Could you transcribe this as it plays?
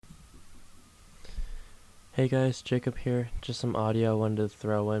Hey guys, Jacob here. Just some audio I wanted to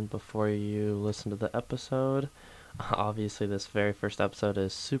throw in before you listen to the episode. Obviously, this very first episode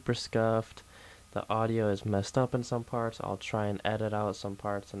is super scuffed. The audio is messed up in some parts. I'll try and edit out some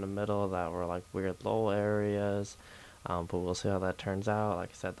parts in the middle that were like weird lull areas. But we'll see how that turns out. Like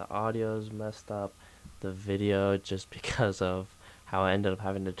I said, the audio is messed up. The video, just because of how I ended up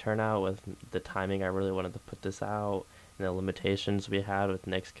having to turn out with the timing I really wanted to put this out and the limitations we had with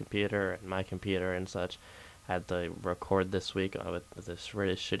Nick's computer and my computer and such, had to record this week with this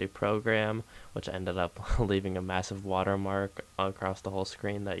really shitty program, which ended up leaving a massive watermark across the whole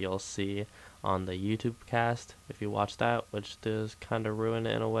screen that you'll see on the YouTube cast if you watch that, which does kind of ruin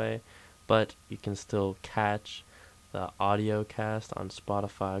it in a way. But you can still catch the audio cast on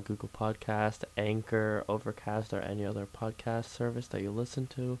Spotify, Google Podcast, Anchor, Overcast, or any other podcast service that you listen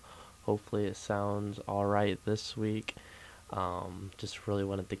to. Hopefully it sounds alright this week. Just really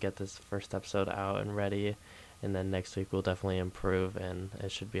wanted to get this first episode out and ready, and then next week we'll definitely improve, and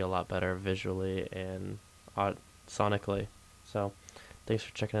it should be a lot better visually and sonically. So, thanks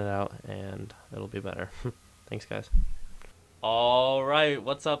for checking it out, and it'll be better. Thanks, guys. All right,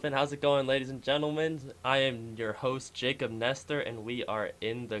 what's up, and how's it going, ladies and gentlemen? I am your host, Jacob Nestor, and we are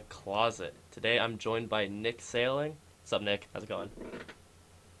in the closet. Today I'm joined by Nick Sailing. What's up, Nick? How's it going?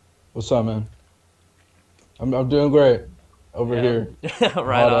 What's up, man? I'm doing great over Yeah, here. right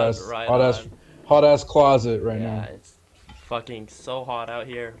Hot on, ass, right hot ass, on. hot ass closet right Yeah, now. it's fucking so hot out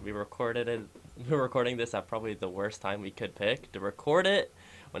here. We recorded it. We're recording this at probably the worst time we could pick to record it,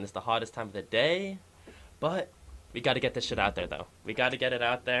 when it's the hottest time of the day. But we got to get this shit out there, though. We got to get it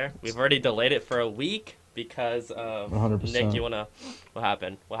out there. We've already delayed it for a week because of Nick. 100%. You wanna? What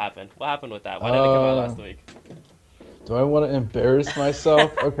happened? What happened? What happened with that? Why didn't it come out last week? Do I want to embarrass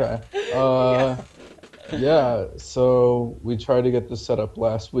myself? Okay. Yeah. Yeah. So we tried to get this set up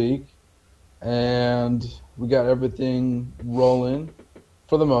last week, and we got everything rolling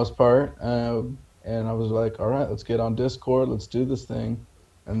for the most part. And I was like, all right, let's get on Discord. Let's do this thing.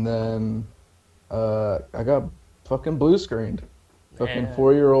 And then I got fucking blue screened. Fucking Man,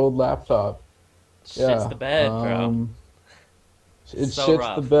 4-year-old laptop. shit's Yeah. the bed, bro. It So shits the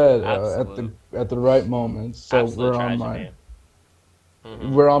rough. bed at the Absolute, at the right moment. So absolute tragedy.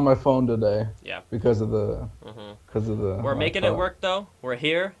 Mhm. we're on my phone today Yeah. because of the Mhm. We're making it laptop. work though. We're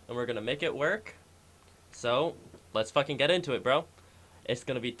here and we're gonna make it work. So let's fucking get into it, bro. It's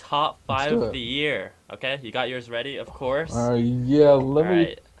gonna be top Let's five do of it. the year. Okay, you got yours ready, of course. Yeah, All let me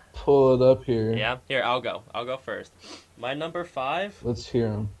right. pull it up here. Yeah. Here, I'll go. I'll go first. My number five. Let's hear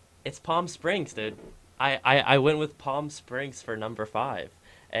him. It's Palm Springs, dude. I went with Palm Springs for number five,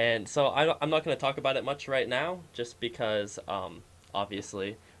 and so I'm not gonna talk about it much right now, just because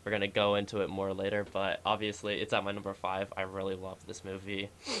obviously we're gonna go into it more later. But obviously it's at my number five. I really love this movie.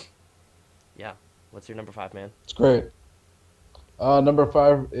 Yeah. What's your number five, man? It's great. Number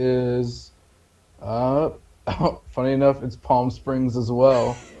 5 is uh funny enough, it's Palm Springs as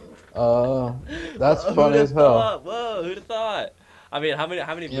well. Uh, that's Who'd funny as have hell. thought? Whoa, who'd have thought? I mean, how many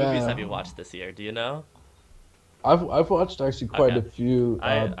movies have Yeah. you watched this year? Do you know? I've watched actually quite Okay. a few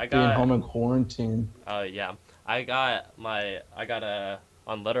I being got. home in quarantine. Oh yeah. I got a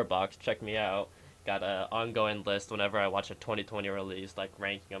on Letterboxd. Check me out. Got a ongoing list whenever I watch a 2020 release, like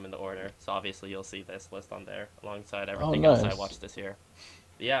ranking them in the order. So obviously you'll see this list on there alongside Oh, everything else I nice. watched this year.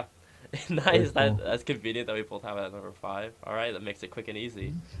 Yeah. Very Nice. cool. That's convenient that we both have it at number five. All right, that makes it quick and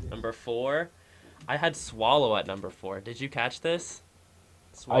easy. Number four, I had Swallow at number four. Did you catch this?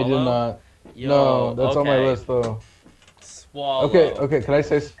 I did Swallow? not. No, Yo, that's on my okay. list though. Okay, Swallow. okay. Can I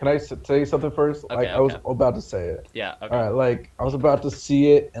say something first? Like Okay, I was okay. about to say it. Yeah, All okay. right, like I was about to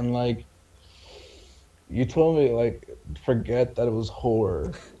see it, and like you told me, like forget that it was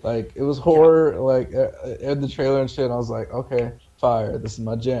horror. Like it was Yeah. horror, like in the trailer and shit. And I was like, okay, fire. This is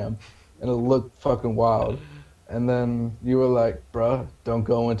my jam, and it looked fucking wild. And then you were like, bruh, don't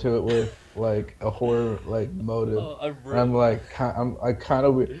go into it with like a horror like motive. Oh, I And I'm really. like, I kind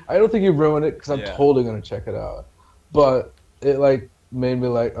of, I don't think you ruined it because I'm Yeah. totally gonna check it out. But it like made me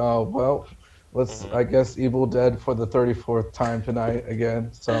like, oh well, let's Mhm. I guess Evil Dead for the 34th time tonight again.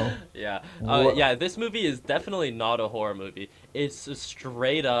 So Yeah. what? Yeah, this movie is definitely not a horror movie. It's a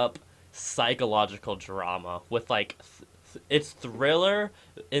straight up psychological drama with like it's thriller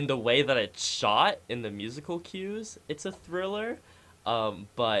in the way that it's shot in the musical cues. It's a thriller.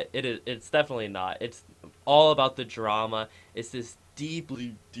 But it's definitely not. It's all about the drama. It's this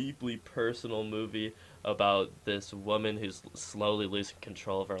deeply deeply personal movie about this woman who's slowly losing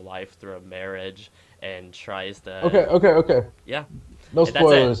control of her life through a marriage and tries to. Okay, okay, okay. Yeah. No That's it.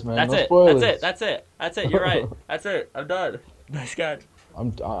 spoilers, man. That's No it. That's it. spoilers. That's it. That's it. You're right. That's it. I'm done. Nice catch.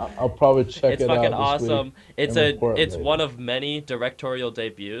 I'll probably check It's it fucking out this week awesome. It's and a report it's one later. of many directorial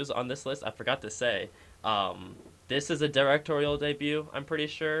debuts on this list. I forgot to say. This is a directorial debut. I'm pretty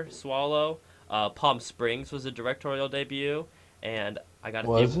sure. Swallow. Palm Springs was a directorial debut, and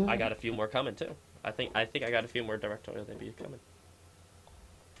Was I it? got a few more coming too. I think I got a few more directorial debuts coming.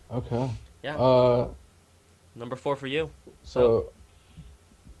 Okay. Yeah. Uh, Number four for you. So so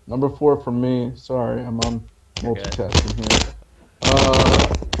number four for me. Sorry, I'm on you're good. multitasking here.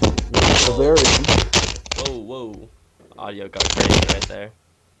 Uh, we got Whoa. Bavarian. Whoa. Audio got crazy right there.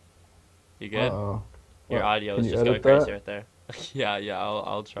 You Uh good? oh. Your What? audio Can is you just going edit crazy that? right there. Yeah.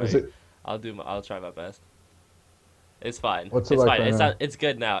 I'll Is try. it? I'll try my best. It's fine. What's it It's like fine. right now? It's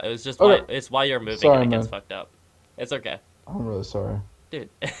good now. It was just Okay. while you're moving and Sorry, it gets man. fucked up. It's okay, I'm really sorry. dude.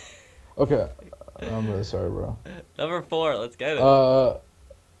 Okay. I'm really sorry, bro. Number four. Let's get it. Uh,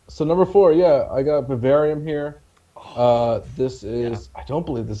 so number four, yeah, I got Bavarium here. Oh, This yeah. is I don't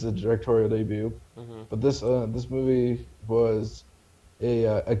believe this is a directorial debut, Mhm. but this movie was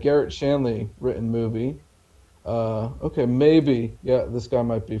a Garrett Shanley written movie. Okay, maybe yeah, this guy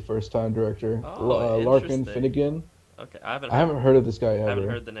might be first time director. Oh, Larkin interesting. Finnegan. Okay, I haven't heard of this guy I haven't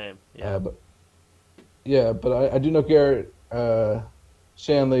ever. heard the name. Yeah. But yeah, but I do know Garrett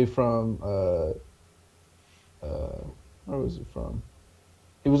Shanley from where was he from?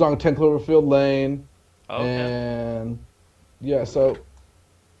 He was on 10 Cloverfield Lane, Okay. and yeah, so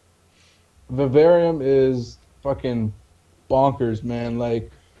Vivarium is fucking bonkers, man.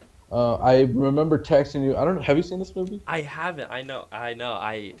 Like, I remember texting you. I don't know. Have you seen this movie? I haven't. I know.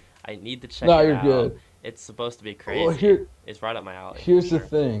 I need to check No, it you're out. good. It's supposed to be Well, crazy. It's right up my alley for here's the sure.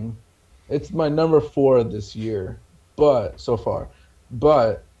 thing. It's my number four this year, but so far,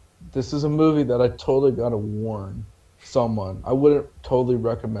 but this is a movie that I totally gotta warn someone. I wouldn't totally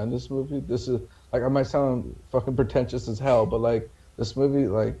recommend this movie. This is like I might sound fucking pretentious as hell, but like this movie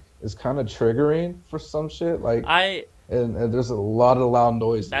like is kind of triggering for some shit. Like, I and there's a lot of loud that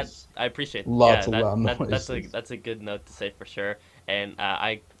noises, I appreciate. lots Yeah, of loud noises. that's a good note to say for sure. And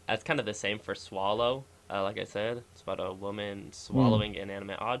I that's kind of the same for Swallow. Like I said, it's about a woman Hmm. swallowing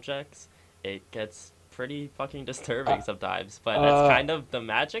inanimate objects. It gets pretty fucking disturbing Uh, sometimes, but that's uh, kind of the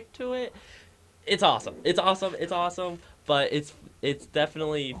magic to it. It's awesome. It's awesome. It's awesome. But it's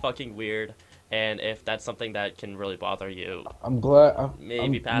definitely fucking weird. And if that's something that can really bother you, I'm glad.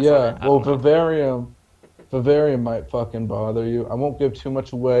 maybe pass on it. Yeah. I Well, don't know. Vivarium might fucking bother you. I won't give too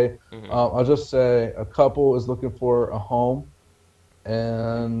much away. Hmm. I'll just say a couple is looking for a home,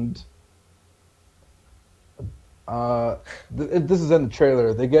 and this is in the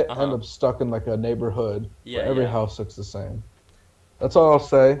trailer. They Uh end huh. up stuck in like a neighborhood where Yeah. every Yeah. house looks the same. That's all I'll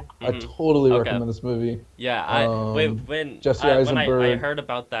say. I Hmm. totally Okay. recommend this movie. Yeah, I wait Jesse when I Eisenberg. heard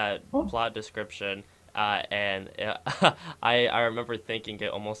about that Huh? plot description, and I remember thinking it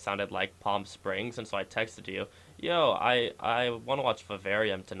almost sounded like Palm Springs, and so I texted you, "Yo, I want to watch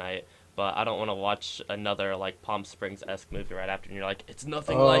Vivarium tonight, but I don't want to watch another like Palm Springs esque movie right after." And you're like, "It's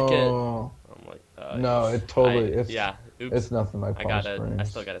nothing like it." Oh I'm like, no, it totally yeah, it's oops, nothing like Palm I still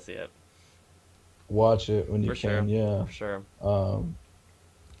Springs. gotta see it Watch it when you for sure, can. Yeah. for sure. Um,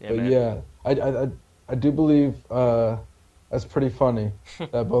 Yeah, but man. yeah, I do believe that's pretty funny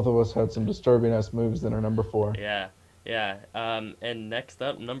that both of us had some disturbing ass movies in our number four. Yeah, yeah. And next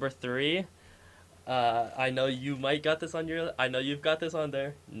up, number three. I know you might got this on your. I know you've got this on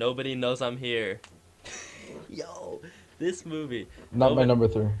there. Nobody knows I'm here. Yo, this movie. Not my Nobody. number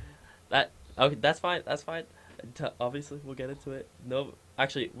three. That. Okay, that's fine. That's fine. Obviously, we'll get into it. No,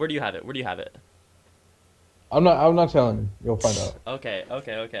 actually, where do you have it? Where do you have it? I'm not telling you. You'll find out.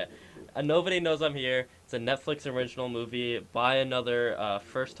 Okay. Nobody knows I'm here. It's a Netflix original movie by another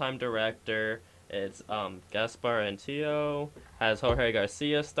first-time director. It's Gaspar Antio, has Jorge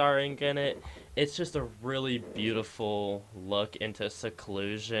Garcia starring in it. It's just a really beautiful look into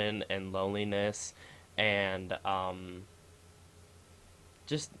seclusion and loneliness, and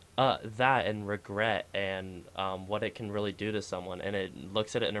just that and regret and what it can really do to someone. And it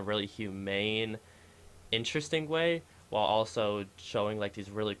looks at it in a really humane, interesting way while also showing like these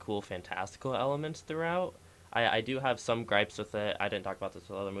really cool fantastical elements throughout. I do have some gripes with it. I didn't talk about this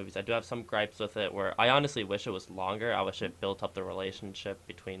with other movies. I do have some gripes with it where I honestly wish it was longer. I wish it built up the relationship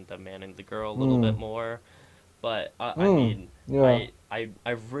between the man and the girl a little bit Mm, more. But I mm, mean, yeah, I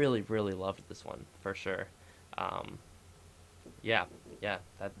really really loved this one for sure. Um, yeah, yeah.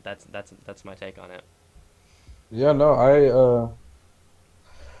 That's my take on it. yeah. No,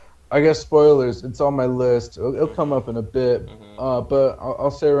 I guess spoilers. It's on my list. It'll come Mhm. up in a bit. Mhm. But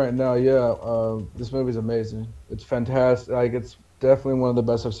I'll say right now, yeah, this movie's amazing. It's fantastic. Like it's definitely one of the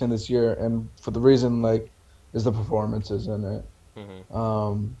best I've seen this year, and for the reason like is the performances in it. Hmm.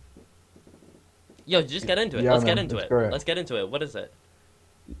 Um, Yo, just get into it. yeah, Let's get man, into it's it. great. Let's get into it. What is it?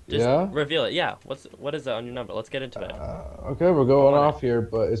 Just Yeah. reveal it. Yeah. What is it on your number? Let's get into it. Okay, we're I going want it. off here,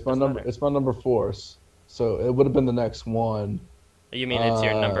 but it's my Doesn't number. matter. It's my number four. So it would have been the next one. You mean it's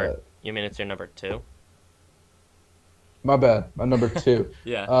your number? Uh, You mean it's your number two? my bad. My number two.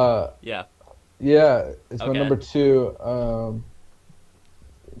 Yeah. Uh, Yeah. yeah, it's my Okay. number two.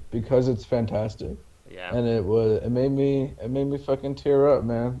 Because it's fantastic, Yeah. and it made me fucking tear up,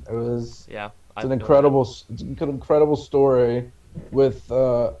 man. Yeah. It's I an feel that. incredible story. With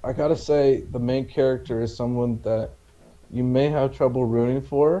I gotta say, the main character is someone that you may have trouble rooting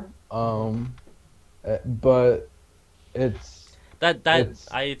for. But it's That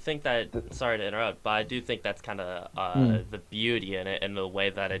it's I think that, sorry to interrupt, but I do think that's kind of hmm, the beauty in it, and the way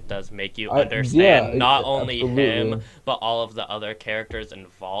that it does make you yeah, understand not only him absolutely. but all of the other characters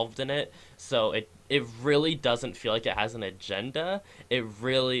involved in it. So it really doesn't feel like it has an agenda. It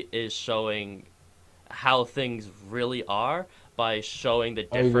really is showing how things really are by showing the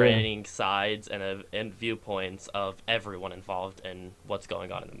I agree. differing sides and viewpoints of everyone involved in what's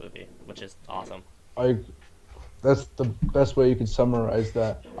going on in the movie, which is awesome. I That's the best way you could summarize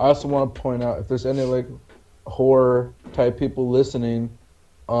that. I also want to point out, if there's any like horror type people listening,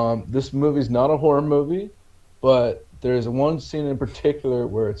 this movie's not a horror movie, but there's one scene in particular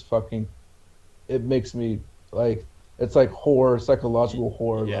where it makes me like, it's like horror, psychological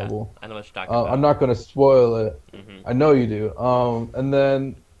horror Yeah, level. I know what you're talking I'm about. not gonna spoil it. Hmm. I know you do. And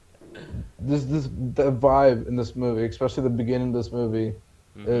then the vibe in this movie, especially the beginning of this movie,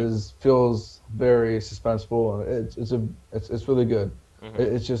 Hmm. is feels very suspenseful. And it's really good. Hmm.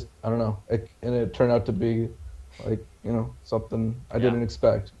 It's just, I don't know, and it turned out to be like, something I Yeah, didn't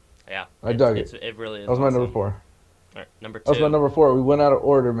expect. yeah. I dug it. It really That is was my number awesome. four. All right, number That was my two. number four. We went out of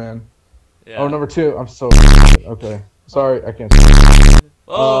order, man. Oh, Yeah. number two. I'm so okay. Oh. Sorry, I can't.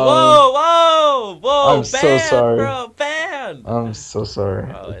 Whoa, Um, whoa, whoa, whoa! I'm so Ban, sorry. bro, ban. I'm so sorry.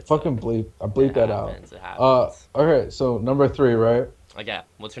 Bro, it's Fucking bleep. I it bleeped that out. happens. It happens. Okay. So number three, right? Okay,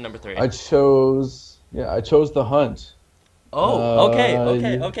 what's your number three? I chose The Hunt. Oh, okay,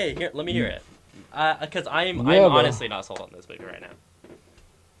 okay, You, okay. Here, let me hear you, it. Because I'm yeah, honestly not sold on this movie right now.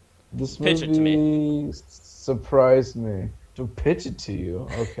 this Pitch it to me. movie surprised me. To pitch it to you.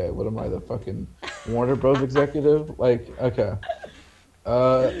 Okay, what am I, the fucking Warner Bros. Executive? Like, okay.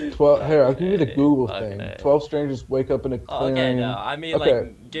 12. Here, I'll give you the Okay, Google thing. okay, 12 strangers wake up in a okay. No, clearing. I mean Okay,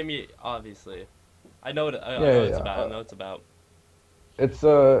 like, give me obviously. I yeah, know yeah, what it's yeah. about. I know what it's about. It's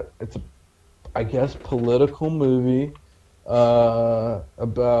a, I guess, political movie,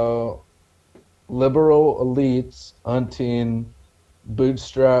 about liberal elites hunting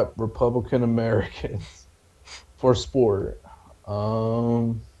bootstrap Republican Americans for sport.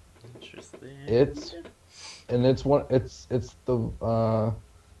 Um, it's Interesting. it's the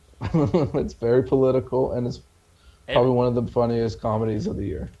it's very political, and it's It probably one of the funniest comedies of the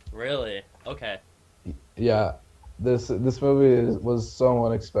year. really okay. Yeah, this movie was so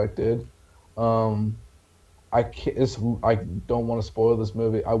unexpected. Um, I don't want to spoil this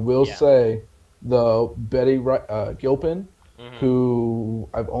movie. I will Yeah. say, though, Gilpin, Mhm. who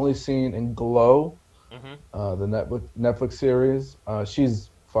I've only seen in Glow, Mhm. the Netflix series. She's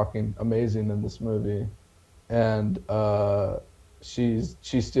fucking amazing in this movie, and she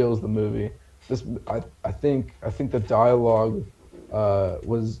steals the movie. I think the dialogue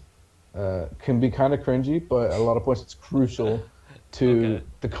was can be kind of cringy, but at a lot of points it's crucial Okay. to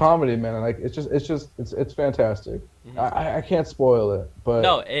the comedy, man. And like, it's fantastic. I, Mhm. I I can't spoil it,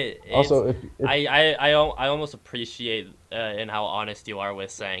 No, but it's also if I almost appreciate in how honest you are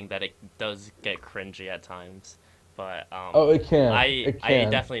with saying that it does get cringy at times, but oh, it can, I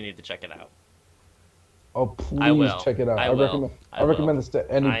definitely need to check it out. oh, I please will. check it out. I I will. recommend I I will. recommend this to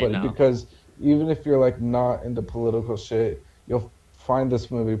I anybody, know. because even if you're like not into political shit, you'll find this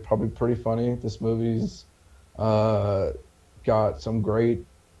movie probably pretty funny. This movie's uh got some great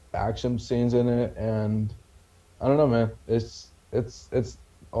action scenes in it, and I don't know, man. It's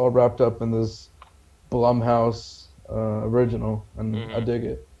all wrapped up in this Blumhouse original, and I Mhm. dig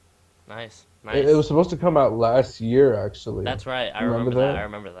it. Nice. It Nice. was supposed to come out last year, actually. That's right. I You remember remember that. I that?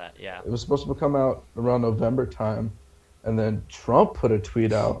 remember that. Yeah. It was supposed to come out around November time, and then Trump put a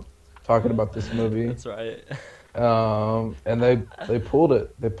tweet out talking about this movie, That's right. and they pulled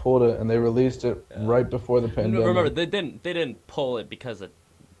it. They pulled it, and they released it Yeah. right before the No, remember, pandemic. they didn't pull it because of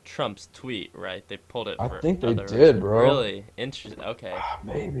Trump's tweet, right? They pulled it I for think they other did, reasons. bro. Really interesting. Okay,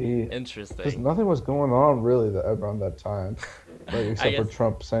 Maybe. Because interesting. nothing was going on really around that time, like I except for guess.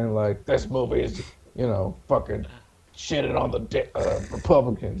 Trump saying like this movie is, fucking shitting on the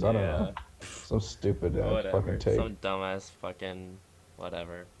Republicans. I don't Yeah. know. Some stupid ass fucking Whatever. take. Some dumbass fucking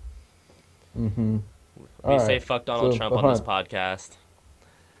whatever. Mm-hmm. We All say right. fuck Donald So Trump the on this hunt, podcast.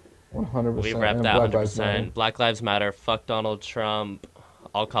 We 100%, rep and that Black Lives Matter. 100%. Black Lives Matter. Fuck Donald Trump.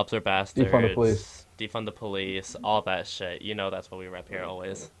 All cops are Defund the police. bastards. Defund the police. All that shit. You know that's what we rep here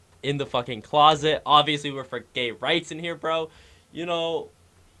always. In the fucking closet. Obviously, we're for gay rights in here, bro. You know,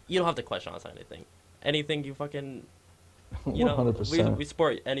 you don't have to question us on anything. Anything you fucking, we 100%.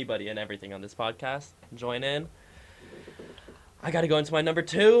 support anybody and everything on this podcast. Join in. I gotta go into my number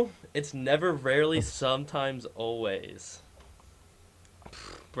two. It's never, rarely, sometimes, always.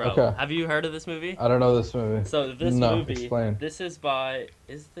 Bro, Okay. have you heard of this movie? I don't know this movie. So this No, movie, explain. this is by,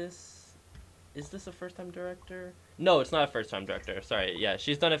 is this a first time director? No, it's not a first time director. Sorry, yeah,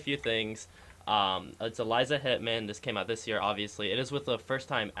 she's done a few things. It's Eliza Hittman. This came out this year, obviously. It is with a first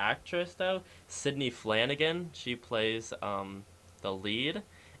time actress though, Sydney Flanagan. She plays the lead,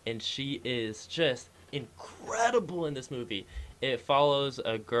 and she is just incredible in this movie. It follows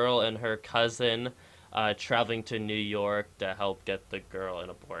a girl and her cousin traveling to New York to help get the girl an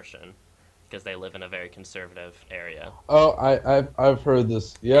abortion because they live in a very conservative area. Oh, I've heard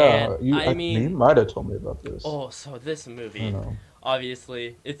this. Yeah, And you might have told me about this. oh, so this I movie, don't know.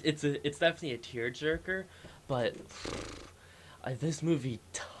 obviously, it's definitely a tearjerker, but this movie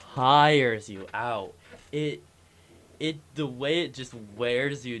tires you out. The way it just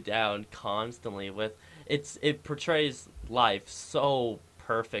wears you down constantly with it portrays life so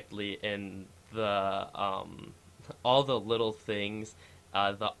perfectly in the all the little things,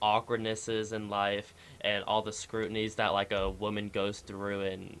 the awkwardnesses in life, and all the scrutinies that like a woman goes through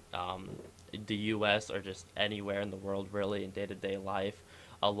in the U.S. or just anywhere in the world, really, in day-to-day life,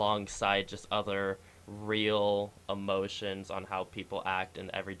 alongside just other real emotions on how people act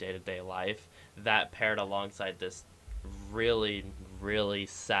in every day-to-day life. That paired alongside this really, really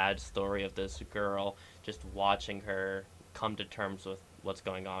sad story of this girl, just watching her come to terms with what's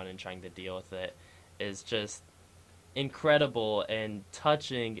going on and trying to deal with it, is just incredible and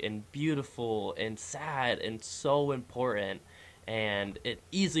touching and beautiful and sad and so important. And it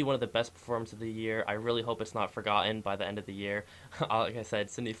easily one of the best performances of the year. I really hope it's not forgotten by the end of the year. Like I said,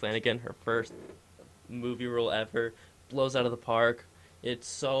 Sydney Flanagan, her first movie role ever, blows out of the park. It's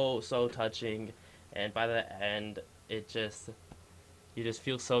so touching, and by the end, it just you just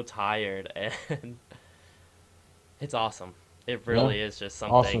feel so tired, and it's awesome. It really is just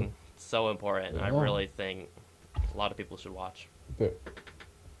something Awesome. so important. I Yeah. really think a lot of people should watch. Ve-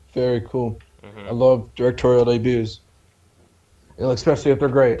 Very cool. I hmm love directorial debuts, especially if they're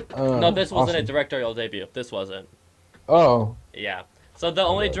great. No, this wasn't a Awesome. directorial debut. This wasn't. Oh, Yeah. So the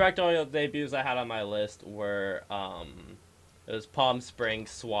only okay. directorial debuts I had on my list were it was Palm Springs,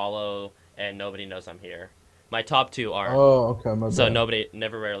 Swallow, and Nobody Knows I'm Here. My top two aren't. Oh, okay, my So bad. nobody,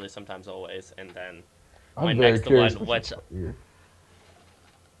 never, rarely, sometimes, always, and then my I'm very next curious. one, What's which your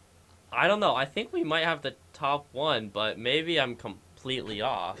I don't know. I think we might have the top one, but maybe I'm completely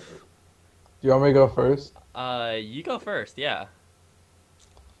off. Do you want me to go first? You go first. Yeah.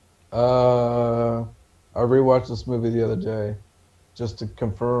 Uh, I rewatched this movie the other day just to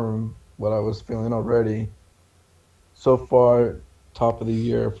confirm what I was feeling already. So far, top of the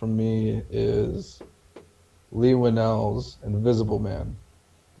year for me is Lee Winnell's Invisible Man.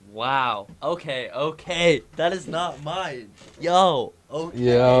 Wow. Okay. Okay. That is not mine. Yo. Okay.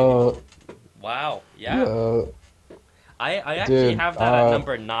 Yeah, Wow. Yeah. yeah, I actually dude. have that at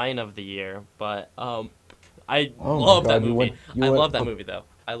number 9 of the year, but I Oh my love that God, movie. you I went, love that movie though.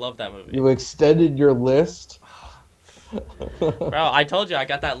 I love that movie. you extended your list. Bro, I told you I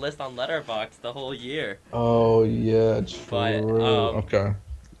got that list on Letterboxd the whole year. Oh yeah, But true. Okay,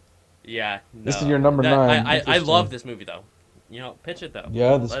 yeah, this is no. your number That nine. I love Interesting. this movie though. Pitch it though.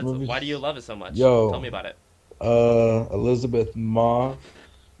 Yeah, this movie. Why do you love it so much? Tell me Yo, about it. Elizabeth Moss.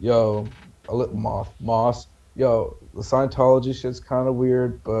 Yo, Moss. Yo, the Scientology shit's kind of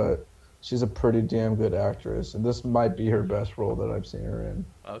weird, but she's a pretty damn good actress, and this might be her best role that I've seen her in.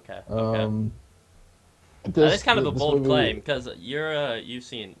 Okay. Okay. Um, That is kind of a this bold movie, claim because you've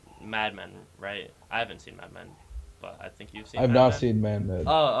seen Mad Men, right? I haven't seen Mad Men, but I think you've seen I've Mad not Men. seen Man Med.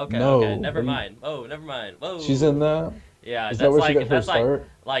 Oh, okay, No, okay. Never what do you- mind. Oh, never mind. Whoa. she's in that. Yeah, Is that where she got her that's start?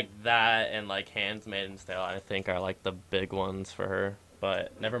 like that and like Handmaid's Tale. I think are like the big ones for her.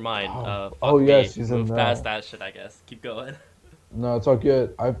 But never mind. Fuck Oh yeah, me. she's in Move past that. that shit. I guess. Keep going. No, it's all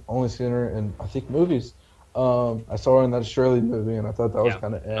good. I've only seen her in I think movies. I saw her in that Shirley movie, and I thought that was Yeah.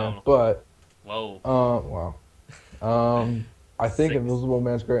 kind of No. but Whoa. wow. I think Six. Invisible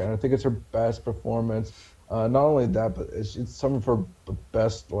Man's great, and I think it's her best performance. Not only that, but it's some of her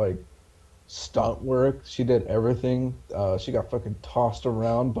best like stunt work. She did everything. She got fucking tossed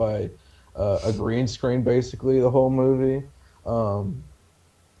around by a green screen basically the whole movie. Um,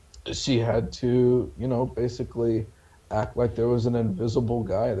 she had to, basically act like there was an invisible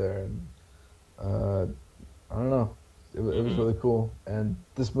guy there, and uh, I don't know. It was Mm-hmm. really cool. And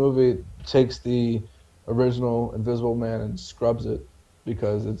this movie takes the original Invisible Man and scrubs it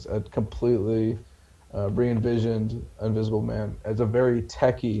because it's a completely re-envisioned Invisible Man. It's a very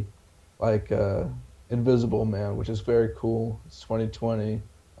techie, like Invisible Man, which is very cool. It's 2020,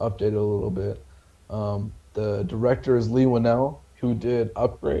 updated a little bit. The director is Lee Winnell, who did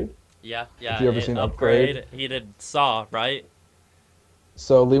Upgrade. Yeah, If yeah. you ever seen Upgrade, Upgrade. He did Saw, right?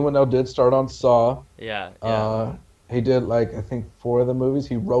 so Lee Winnell did start on Saw. Yeah, yeah. Uh, he did like I think four of the movies.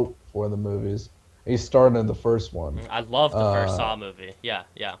 He wrote four of the movies. He starred in the first one. I love the first Uh, Saw movie. Yeah,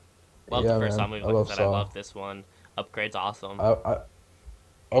 yeah. Love the yeah, first Saw man, movie. I Like I love said, I Saw. love this one. Upgrade's awesome.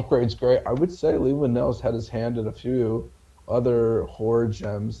 Upgrade's great. I would say Lee Winnell's had his hand in a few other horror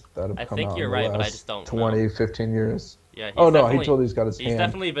gems that have I come think out in you're the right, but I just last don't know. 20, 15 years. Yeah, Oh no, he totally has got his he's hand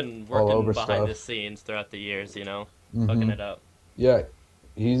definitely been all working over behind the stuff. scenes throughout the years. Fucking Hmm it up. Yeah,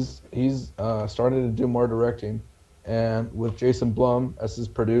 he's started to do more directing, and with Jason Blum as his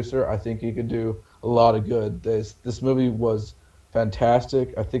producer, I think he could do a lot of good. This movie was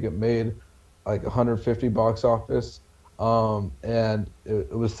fantastic. I think it made like 150 box office, and it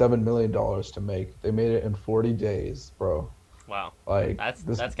was $7 million to make. They made it in 40 days, bro. Wow, Like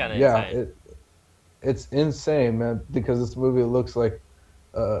this, that's kind of yeah, insane. it's insane, man. Because this movie looks like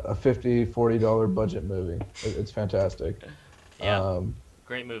a $50-$40 budget movie. It's fantastic. Yeah, Um,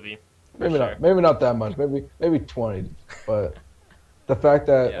 great movie for Maybe sure. not. Maybe not that much. Maybe 20. But the fact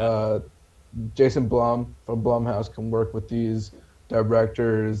that Yeah, Jason Blum from Blumhouse can work with these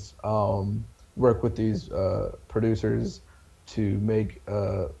directors, work with these producers to make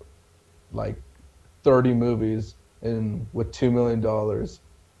like 30 movies in with $2 million.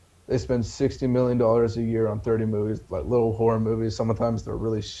 They spend $60 million a year on 30 movies, like little horror movies. Sometimes they're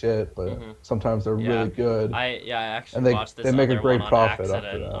really shit, but hmm sometimes they're yeah. really good, I actually and they watched they this make a other one great on profit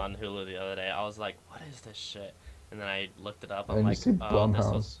after accident that. on Hulu the other day. I was like, what is this shit? And then I looked it up. I'm And you like, see oh,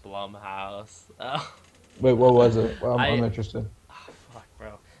 this was Blumhouse. Blumhouse. Oh, Wait, what was it? Well, I'm I interested. oh, fuck,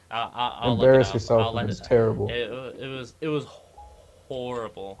 bro. I'll look it Embarrass up. yourself I'll if let it's it. terrible. It was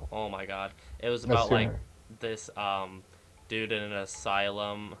horrible. Oh my god. It was Let's about like hear this dude in an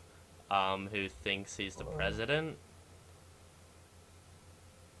asylum who thinks he's the it. president.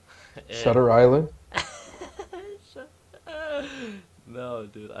 It, Shutter Island. no,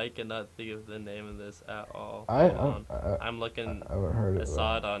 dude, I cannot think of the name of this at all. I Hold I, on. I, I'm looking. I haven't heard I of that.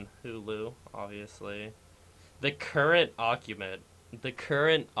 saw it on Hulu, obviously. The current occupant. The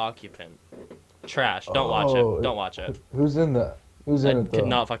current occupant. Trash. Don't watch it. Oh, Don't watch it. who's in that? Who's I in it could though?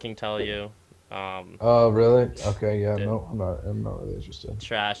 not fucking tell you. Um, Oh, really? Okay, yeah. dude, No, I'm not really interested.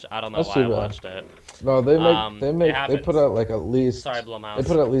 trash. I don't know That's why too I bad. watched it. No, It they put happens. out like at Sorry, least they Blumhouse.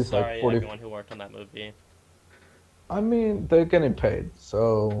 put at least like Sorry, 40. everyone who worked on that movie. I mean, they're getting paid,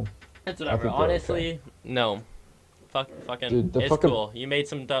 so It's I whatever. think they're okay. Honestly, no. Fucking, Dude, the it's fucking cool. You made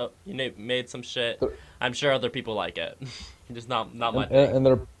some dope. Made some shit. the, I'm sure other people like it. Just not my and, thing.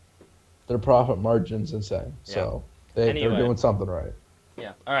 and their profit margin's insane. Yeah. So they're Anyway, doing something right.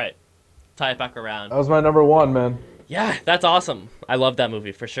 yeah. All right. Tie it back around. That was my number one, man. Yeah, that's awesome. I love that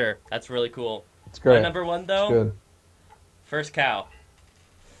movie for sure. That's really cool. It's My great. number one It's though, good. First Cow.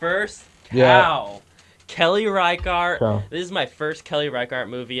 First Yeah. Cow. Kelly Reichardt. Okay. This is my first Kelly Reichardt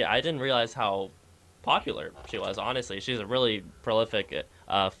movie. I didn't realize how popular she was. Honestly, she's a really prolific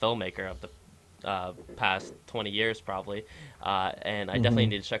filmmaker of the past 20 years probably, and I definitely hmm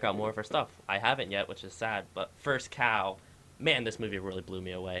need to check out more of her stuff. I haven't yet, which is sad. But First Cow, man, this movie really blew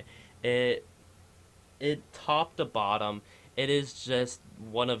me away. It top to bottom, it is just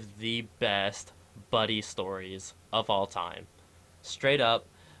one of the best buddy stories of all time. Straight up,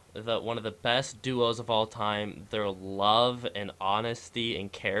 the one of the best duos of all time. Their love and honesty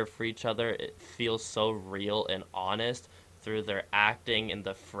and care for each other, it feels so real and honest through their acting and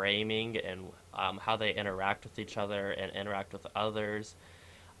the framing and how they interact with each other and interact with others.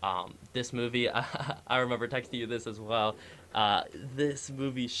 This movie, I remember texting you this as well. This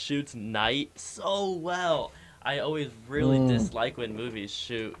movie shoots night so well. I always really Mm, dislike when movies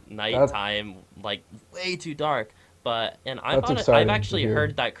shoot that nighttime like way too dark. But and that's I've exciting to actually hear.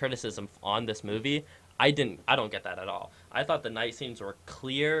 heard that criticism on this movie. I don't get that at all. I thought the night scenes were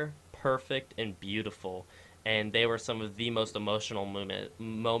clear, perfect, and beautiful, and they were some of the most emotional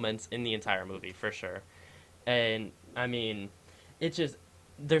moments in the entire movie for sure. And I mean, it just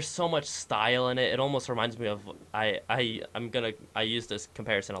there's so much style in it. It almost reminds me of I use this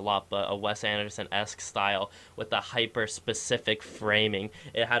comparison a lot, but a Wes Anderson-esque style with the hyper specific framing.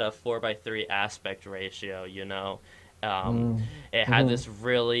 It had a 4:3 aspect ratio, you know. Um, Mm. it had Mm-hmm. this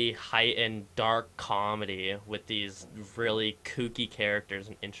really heightened dark comedy with these really kooky characters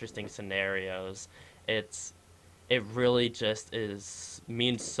and interesting scenarios. It's it really just is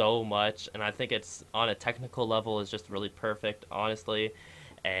means so much, and I think it's on a technical level is just really perfect, honestly.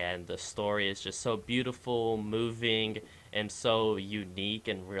 And the story is just so beautiful, moving, and so unique,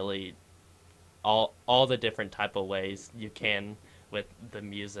 and really all the different type of ways you can with the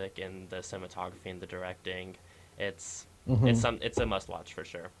music and the cinematography and the directing. It's Mm-hmm. it's a must watch for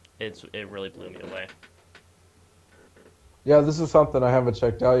sure. It really blew me away. Yeah, this is something I haven't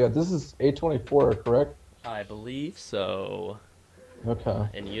checked out yet. This is A24, correct? I believe so. Okay.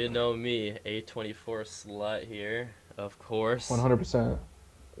 And you know me, A24 slut here, of course. 100%.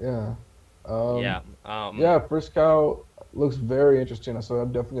 Yeah. Um, Yeah. yeah, First Cow looks very interesting, so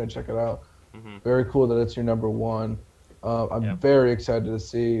I'm definitely gonna check it out. Mhm. Very cool that it's your number one. I'm Yeah. very excited to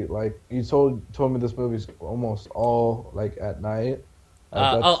see. Like you told me this movie's almost all like at night. A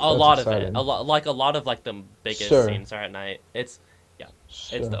That's lot of it, exciting. a lot of like the biggest Sure, scenes are at night. Yeah, it's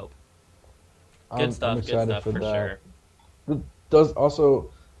sure. dope. Good I'm good excited stuff for for that. sure. It does also.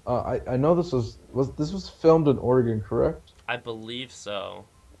 I know this was filmed in Oregon, correct? I believe so.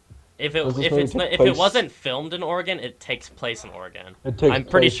 Does this movie take If it place? wasn't filmed in Oregon, it takes place in Oregon. It takes I'm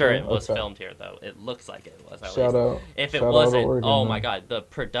pretty place sure there. it was Okay. filmed here though. It looks like it was at least. If it Shout out to wasn't, Oregon, oh my man. god, the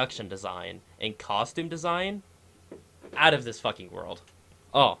production design and costume design out of this fucking world.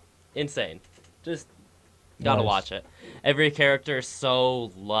 Oh, insane. Just gotta Nice. watch it. Every character is so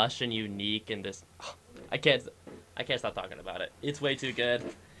lush and unique, and this I can't I can't stop talking about it. It's way too good.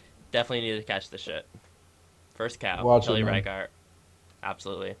 Definitely need to catch the shit. First cow, Watch it, Kelly man. Reichardt.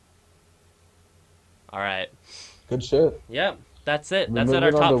 Absolutely. All right. Good shit. Yep. That's it. We're That's at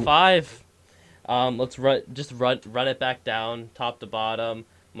our moving on top to. five. Let's run it back down, top to bottom.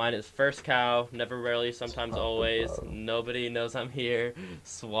 Mine is First Cow, Never Rarely, Sometimes Top to Always, bottom. Nobody Knows I'm Here,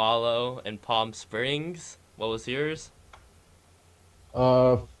 Swallow, and Palm Springs. What was yours?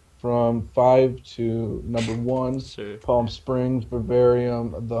 Uh, from five to number one, Sure. Palm Springs,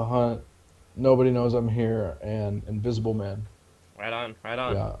 Bavarium, The Hunt, Nobody Knows I'm Here, and Invisible Man. Right on, right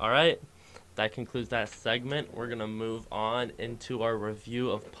on. Yeah. All right. That concludes that segment. We're going to move on into our review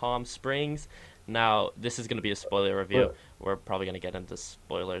of Palm Springs. Now, this is going to be a spoiler review. But We're probably going to get into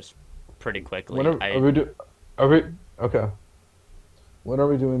spoilers pretty quickly. when are we do? Are we okay? When are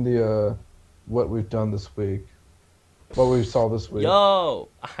we doing the what we've done this week? What we saw this week? Yo,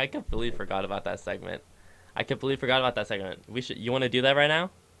 I completely forgot about that segment. I completely forgot about that segment. You want to do that right now?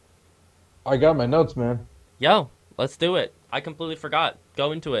 I got my notes, man. Yo, let's do it. I completely forgot.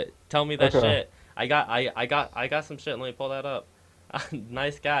 Go into it. Tell me that Okay. shit. I got some shit. Let me pull that up.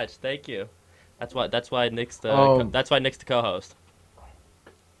 Nice catch. Thank you. Um, That's why Nick's the co-host.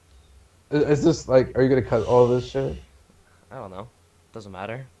 is this like? Are you gonna cut all this shit? I don't know. Doesn't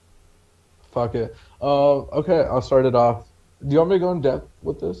matter. Fuck it. Okay, I'll start it off. Do you want me to go in depth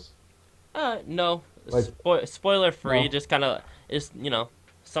with this? No. Like, Spoiler free. no. Just kind of is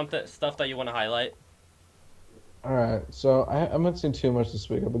something stuff that you want to highlight. All right. So I haven't seen too much this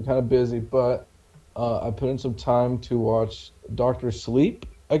week. I've been kind of busy, but I put in some time to watch Doctor Sleep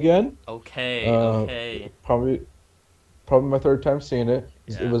again. Okay. Uh, Okay. probably probably my third time seeing it.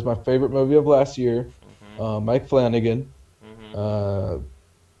 It Yeah. was my favorite movie of last year. Mhm. Mike Flanagan. Mhm.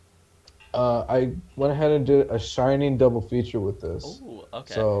 Uh, I went ahead and did a Shining double feature with this. Ooh.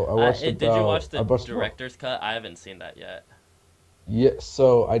 Okay. So I watched Did you watch about the I watched about director's cut? I haven't seen that yet. yeah.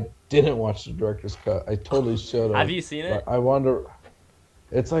 So I didn't watch the director's cut. I totally should Have have. you seen But it? I wonder.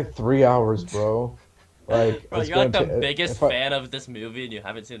 It's like 3 hours, bro. Like Bro, it's you're like going the to. biggest If I fan of this movie and you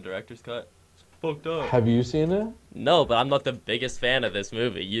haven't seen the director's cut? It's fucked up. have you seen it? No, but I'm not the biggest fan of this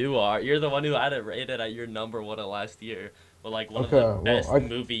movie. You are. You're the one who had it rated at your number one of last year. But like one of Okay. the Well, best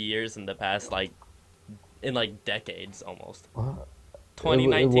movie years in the past in like decades almost. it was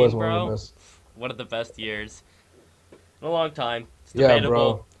 2019, one of the bro. best. One of the best years in a long time. It's Yeah, debatable,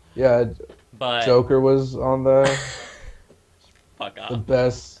 bro. Yeah, but Joker was on there. fuck The off.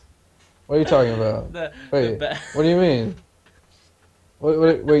 best. What are you talking about? The Wait, best. what do you mean?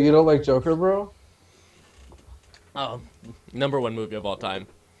 Wait, you don't like Joker, bro? Oh, number one movie of all time.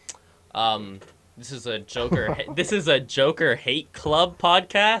 Um, this is a Joker. This is a Joker hate club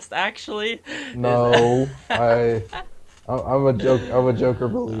podcast. Actually, No, I'm a Joker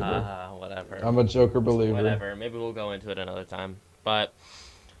believer. Whatever, I'm a Joker believer. whatever. Maybe we'll go into it another time. But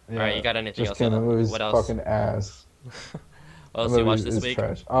all right, Yeah, you got anything just else? kidding. That movie's What else? fucking ass. What That else you watched movie this is week?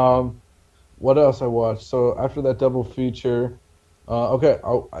 trash. What else I watched? So after that double feature, okay,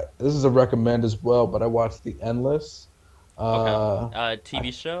 this is a recommend as well, but I watched The Endless. Okay. I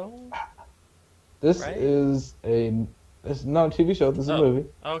TV show, This right? is a this is not a TV show. This is a Oh. movie.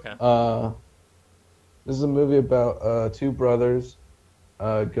 Okay. Uh, this is a movie about two brothers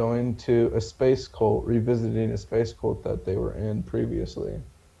going to a space cult, revisiting a space cult that they were in previously.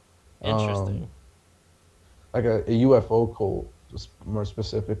 Um, Interesting. like a UFO cult, more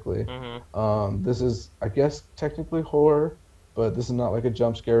specifically. Mhm. This is, I guess, technically horror, but this is not like a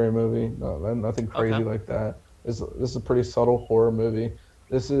jump scary movie. No, nothing Okay. crazy like that. This is a pretty subtle horror movie.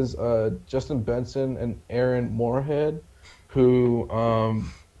 This is Justin Benson and Aaron Moorhead, who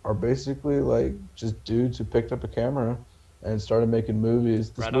are basically like just dudes who picked up a camera and started making movies.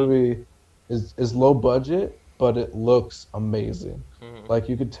 This Right on. movie is low budget, but it looks amazing. Mhm. Like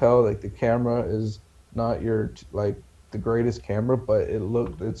you could tell, like the camera is not your like the greatest camera, but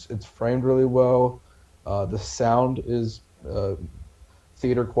it's framed really well. The sound is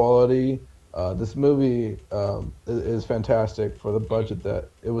theater quality. This movie is fantastic for the Mhm. budget that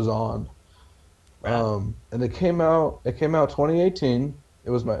it was on. Rad. And it came out 2018. It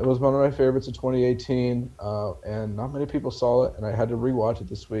was one of my favorites of 2018. And not many people saw it, and I had to rewatch it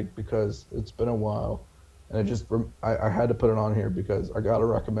this week because it's been a while. And I had to put it on here because I gotta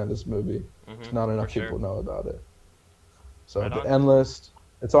recommend this movie. There's Mhm. not For enough sure. people know about it. So Right The on. Endless,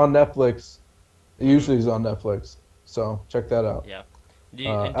 it's on Netflix. It Mhm. usually is on Netflix. So check that out. Yeah. Uh, Do you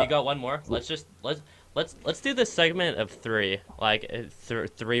uh, got one more? Let's do this segment of three, like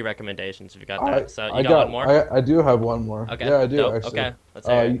three recommendations if you got I that. So you I got one got more? I do have one more. Okay. Yeah, I do Dope. actually. Okay. Let's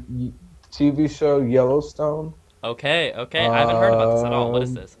hear it. TV show Yellowstone. Okay. Okay. I haven't heard about this at all. What is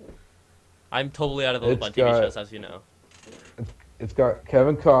Um, this? I'm totally out of the loop it's on TV got shows, as you know. it's got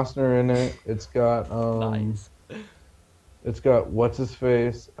Kevin Costner in it. Nice. It's got what's his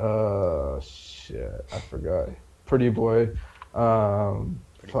face? Shit, I forgot. Pretty boy.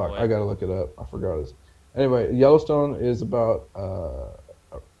 Pretty Fuck, I boy. gotta look it up. I forgot his. Anyway, Yellowstone is about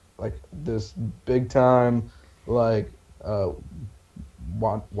like this big time like uh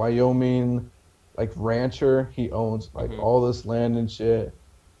Wyoming like rancher. He owns like Mhm. all this land and shit,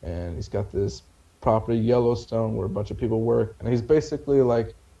 and he's got this property Yellowstone where a bunch of people work, and he's basically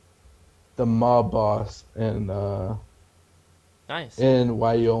like the mob boss Nice. in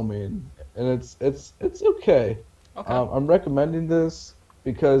Wyoming, and it's okay. Okay. I'm recommending this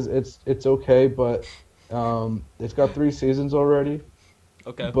because it's okay, but it's got 3 seasons already.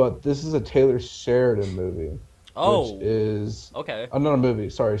 Okay. But this is a Taylor Sheridan movie, which Oh. is Okay. not a movie.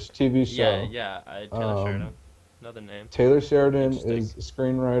 Sorry, it's a TV Yeah. show. Yeah. Taylor Um, Sheridan. Another name. Taylor Sheridan Interesting. is a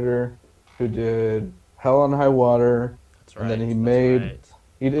screenwriter who did Hell on High Water, That's and then right. That's right.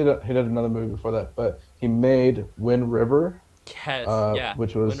 he did another movie before that, but he made Wind River, Yes. Yeah.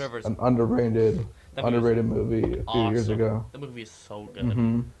 which Wind was River's an underrated that movie was movie a few years awesome. ago. The movie is so good.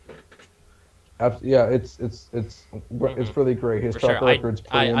 hmm Yeah, it's Hmm. really great. His For track sure. I, record's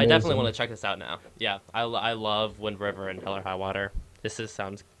I pretty I definitely want amazing. to check this out now. Yeah. I love Wind River and Hell or High Water. This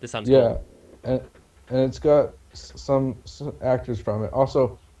sounds cool. Yeah, and it's got some actors from it.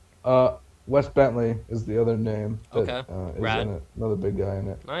 Also, Wes Bentley is the other name that Okay. is in Rad. it. Another big guy in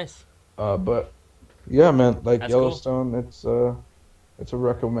it. Nice. But yeah, man, like That's cool. Yellowstone, it's a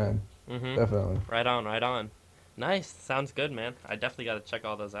recommend, Mhm. definitely. Right on. Right on. Nice. Sounds good, man. I definitely got to check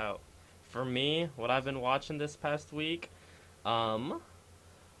all those out. For me, what I've been watching this past week, um,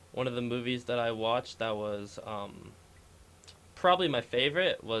 one of the movies that I watched that was probably my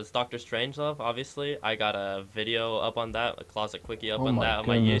favorite was Doctor Strangelove. Obviously, I got a video up on that, a closet quickie up Oh on my that on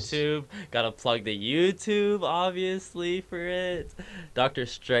my goodness. YouTube. Gotta plug the YouTube, obviously, for it. Doctor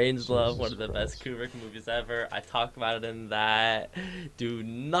Strangelove, one Jesus of the best Christ. Kubrick movies ever. I talk about it in that. Do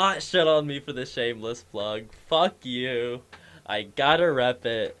not shit on me for the shameless plug. Fuck you. I gotta rep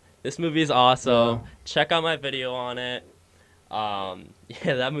it. This movie's awesome. Yeah. Check out my video on it.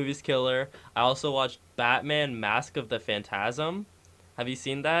 Yeah, that movie's killer. I also watched Batman: Mask of the Phantasm. Have you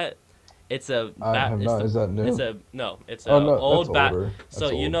seen that? It's a I bat. have It's not. the. Is that It's new? a no. It's Oh a no, that's old bat. older. So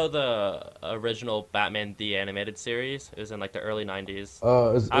That's you old. know the original Batman the animated series? It was in like the early '90s.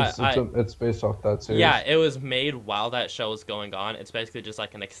 It's based off that Yeah, series. it was made while that show was going on. It's basically just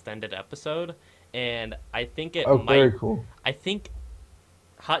like an extended episode, and I think it Oh, might. very cool. I think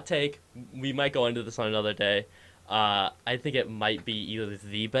hot take. We might go into this on another day. I think it might be either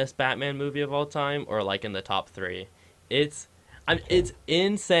the best Batman movie of all time or like in the top three. It's, Okay. it's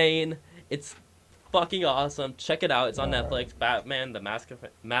insane. It's fucking awesome. Check it out. It's on Alright. Netflix. Batman: The Mask of the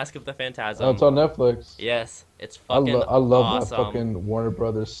Oh, it's Phantasm. on Netflix. Yes, it's fucking I love that awesome. fucking Warner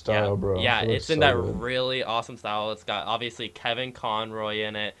Brothers Yeah, style, bro. yeah, It looks it's in so that good. really awesome style. It's got obviously Kevin Conroy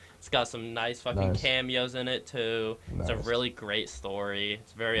in it. It's got some nice fucking Nice, cameos in it too. It's a nice. really great story.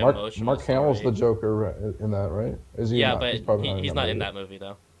 It's a very emotional Mark Hamill's the story. Joker in that, right? Is he Yeah, not? but He's probably not in he's that not in movie. that movie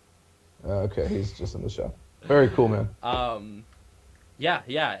though. Okay, he's just in the show. Very cool, man. Um, yeah,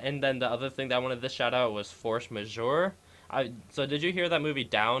 yeah, and then the other thing that I wanted to shout out was Force Majeure. So did you hear that movie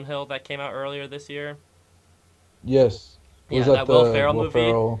Downhill that came out earlier this year? Yes. Was Yeah, that that Will the Ferrell Will movie.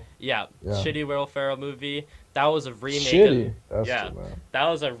 Ferrell? Yeah, Yeah. shitty Will Ferrell movie. That was a remake of. Shitty. That's Yeah, the man. that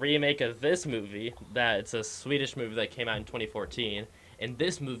was a remake of this movie. That it's a Swedish movie that came out in 2014, and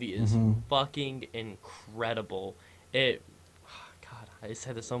this movie is Mm-hmm. fucking incredible. It. God, I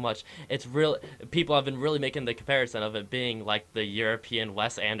say this so much. It's real. People have been really making the comparison of it being like the European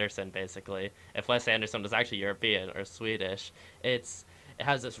Wes Anderson, basically. If Wes Anderson was actually European or Swedish, it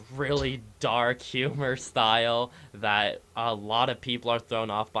has this really dark humor style that a lot of people are thrown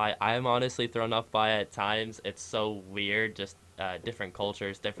off by. I'm honestly thrown off by it at times. It's so weird, just different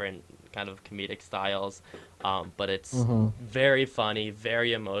cultures, different kind of comedic styles. But it's Mm-hmm. very funny,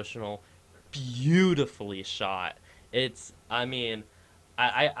 very emotional, beautifully shot. I mean,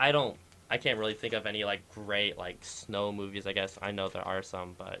 I don't, I can't really think of any like great like snow movies. I guess I know there are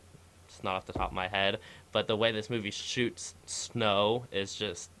some, but it's not off the top of my head. But the way this movie shoots snow is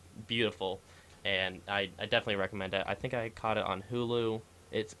just beautiful, and I definitely recommend it. I think I caught it on Hulu.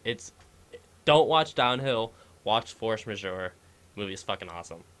 It's don't watch Downhill, watch Force Majeure. Movie is fucking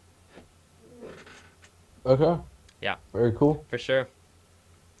awesome. Okay. Yeah, Very cool. for sure.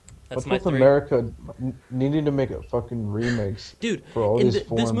 That's What's my with three. America needing to make a fucking remakes Dude, for all these this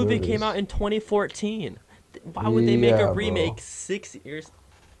foreign movie came out movies? in 2014. Why would they make a Yeah, remake bro. 6 years?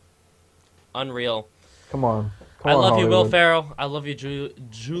 Unreal. Come I on, love you, Will Hollywood. Ferrell. I love you,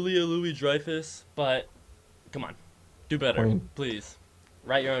 Julia Louis Dreyfus. But come on, do better, Queen. please.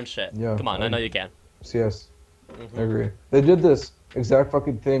 Write your own shit. Yeah, Come on, I know you can. yes, I Hmm. agree. They did this exact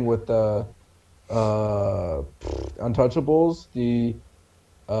fucking thing with Untouchables.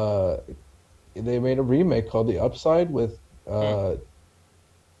 Uh, they made a remake called The Upside with Hmm. uh,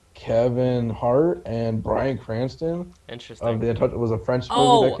 Kevin Hart and Bryan Cranston. Interesting. The Untouchables was a French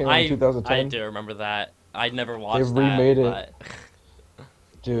movie that Oh, came out in I 2010. do remember that. I never They watched that, remade it, but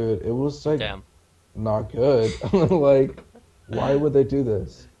dude. It was like damn, not good. Like, why would they do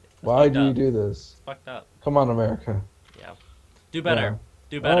this? it's Why fucked do you up. do this? It's fucked up. Come on, America. Yeah, do Yeah. better.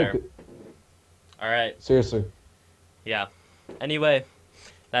 Do All right, better. All right. seriously. Yeah. Anyway,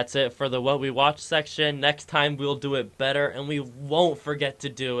 that's it for the What We Watch section. Next time we'll do it better, and we won't forget to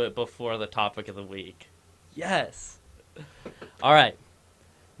do it before the topic of the week. Yes. All right.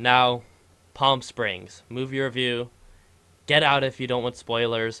 Now, Palm Springs movie review. Get out if you don't want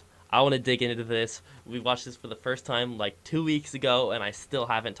spoilers. I want to dig into this. We watched this for the first time like 2 weeks ago, and I still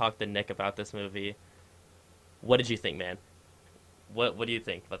haven't talked to Nick about this movie. What did you think, man? What do you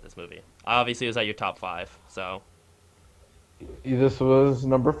think about this movie? Obviously, it was at your top five, so This was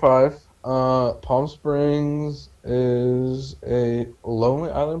number 5. Palm Springs is a Lonely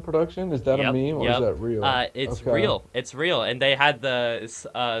Island production. Is that a yep, meme or is yep. that real? It's Okay. real. It's real, and they had the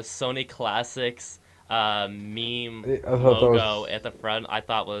Sony Classics meme I thought that logo was at the front. I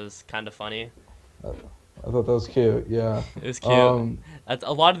thought was kind of funny. I thought that was cute. Yeah. It was cute. Um. That's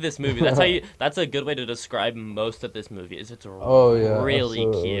a lot of this movie. That's how you. That's a good way to describe most of this movie. Is it's Oh yeah. really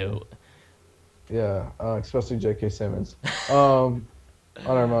Absolutely. cute. Yeah. Especially J.K. Simmons.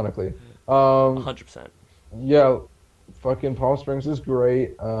 Unironically. 100%. Yeah. Fucking Palm Springs is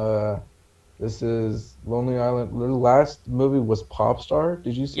great. This is Lonely Island. The last movie was Popstar.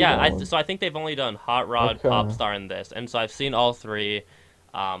 Did you see Yeah, that one? so I think they've only done Hot Rod, Okay. Popstar, and this, and so I've seen all three.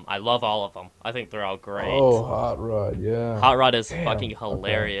 I love all of them. I think they're all great. Oh, Hot Rod. Yeah. Hot Rod is Damn. fucking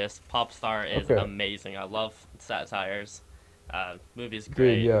hilarious. Popstar is Okay. amazing. I love satires. Movie's Dude,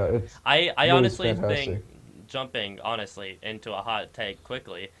 great. yeah, it's I movie's honestly fantastic. think, jumping honestly into a hot take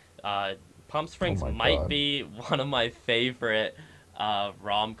quickly, Palm Springs Oh my might God. be one of my favorite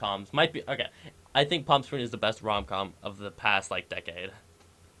rom coms. Might be okay. I think Palm Springs is the best rom com of the past like decade.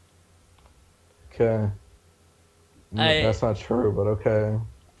 Okay. That's not true, but okay.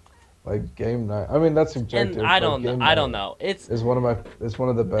 Like game night. I mean, that's subjective. And I but don't know. game I don't night know. It's is it's one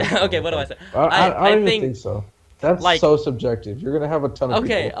of the best. okay. What do I rom-coms. say? I I don't even think think so. That's like so subjective. You're gonna have a ton of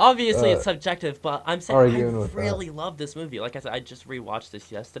okay. people. Obviously, uh, it's subjective, but I'm saying I arguing with that. really love this movie. Like I said, I just rewatched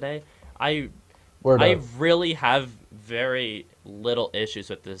this yesterday. I Word I up. really have very little issues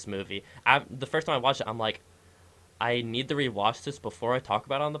with this movie. The first time I watched it, I'm like, I need to rewatch this before I talk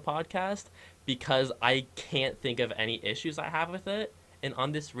about it on the podcast because I can't think of any issues I have with it. And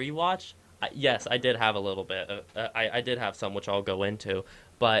on this rewatch, yes, I did have a little bit. I did have some, which I'll go into,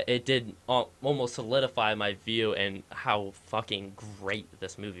 but it did almost solidify my view and how fucking great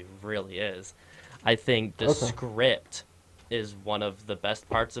this movie really is. I think the Okay. script is one of the best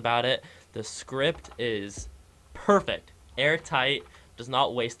parts about it. The script is perfect, airtight, does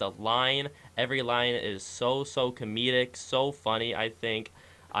not waste a line. Every line is so comedic, so funny. I think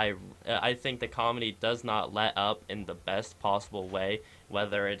the comedy does not let up in the best possible way,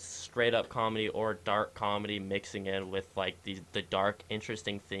 whether it's straight up comedy or dark comedy mixing in with like the dark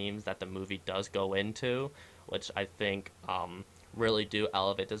interesting themes that the movie does go into, which I think really do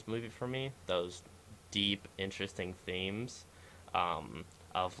elevate this movie for me. Those deep interesting themes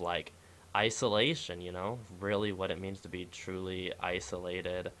of like isolation, really what it means to be truly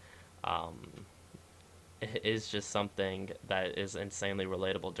isolated. Um, is just something that is insanely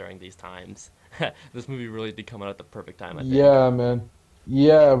relatable during these times. This movie really did come out at the perfect time, I think. Yeah, man.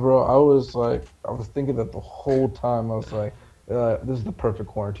 Yeah, bro. I was thinking that the whole time. I was like, this is the perfect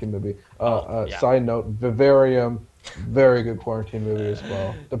quarantine movie. Oh, yeah. Side note, Vivarium, very good quarantine movie as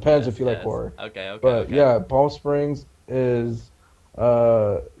well. Depends Yes, if you like yes. horror. Okay, okay, But okay. yeah, Palm Springs is,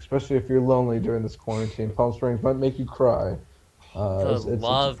 especially if you're lonely during this quarantine, Palm Springs might make you cry. The It's a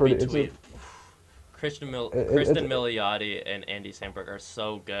love pretty, it's a, between it's, Kristen Milioti and Andy Samberg are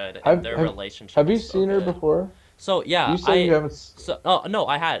so good, and have, their have, relationship have is you so seen her good. before? So You yeah, said you haven't. oh no,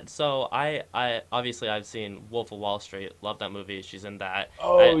 I had. So I obviously I've seen Wolf of Wall Street. Love that movie. She's in that.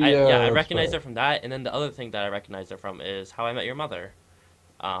 Oh Yeah, yeah, I that's recognize right. her from that, and then the other thing that I recognize her from is How I Met Your Mother.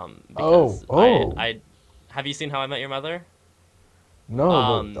 Oh, Because oh. I have you seen How I Met Your Mother? No, but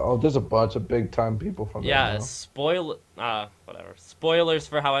Um, oh, there's a bunch of big time people from that yeah, now. whatever. Spoilers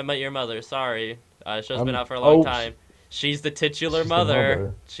for How I Met Your Mother. Sorry, show's been I'm out for a long oh, time. She's the titular she's the mother.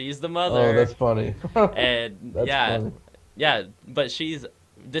 mother. She's the Oh, mother, that's funny. and That's yeah, funny. yeah. But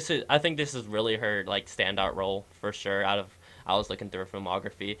I think this is really her like standout role for sure. I was looking through her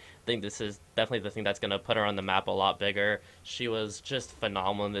filmography. I think this is definitely the thing that's gonna put her on the map a lot bigger. She was just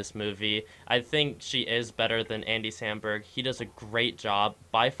phenomenal in this movie. I think she is better than Andy Samberg. He does a great job.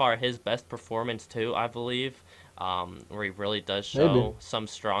 By far his best performance too, I believe. Where he really does Maybe. show some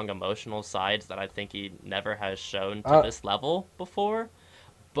strong emotional sides that I think he never has shown to Uh, this level before.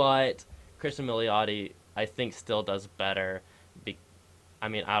 But Kristen Milioti, I think, still does better. Be- I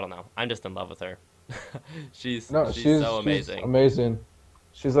mean, I don't know. I'm just in love with her. no, She's so she's amazing. amazing.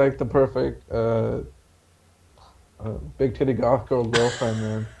 She's like the perfect big titty goth girl girlfriend,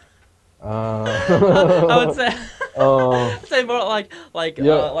 man. I would say, Uh, say more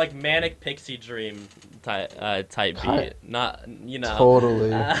yeah, like manic pixie dream type ki- beat. Not totally,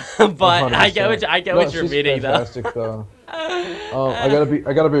 but 100%. I get No, what you're she's meaning though. fantastic though. I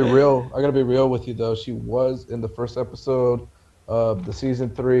gotta be real. I gotta be real with you though. She was in the first episode of the season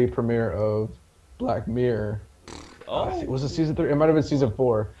 3 premiere of Black Mirror. Was it Oh, season 3? It might have been season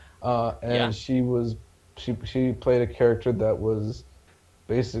 4. yeah. And she played a character that was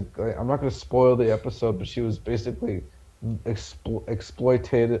basically, I'm not gonna spoil the episode, but she was basically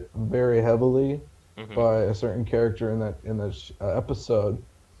exploited very heavily Mhm. by a certain character in that episode,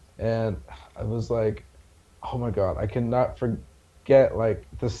 and I was like, oh my god, I cannot forget like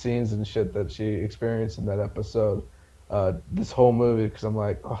the scenes and shit that she experienced in that episode, this whole movie, because I'm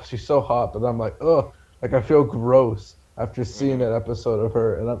like, oh, she's so hot, but I'm like, oh, like I feel gross after seeing Mhm. that episode of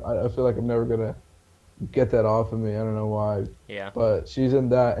her, and I feel like I'm never gonna get that off of me. I don't know why, Yeah. but she's in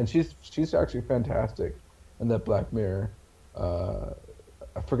that, and she's actually fantastic in that Black Mirror. Uh,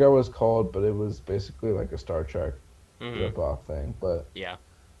 I forget what it's called, but it was basically like a Star Trek Mhm. rip-off thing, but Yeah. it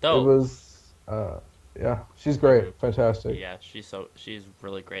Though. was, yeah, she's Mhm. great, fantastic. Yeah, she's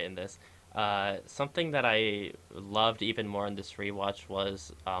really great in this. Something that I loved even more in this rewatch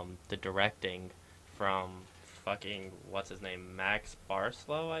was the directing from fucking what's his name, Max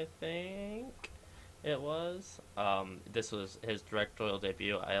Barslow, I think it was. This was his directorial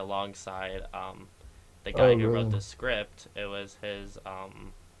debut alongside the Oh, guy who wrote really? the script. It was his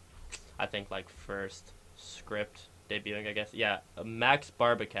I think like first script debuting, I guess. Yeah, Max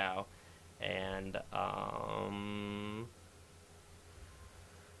Barbacow and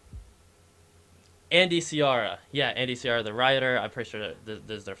Andy Ciara. Yeah, Andy Ciara, the writer. I'm pretty sure that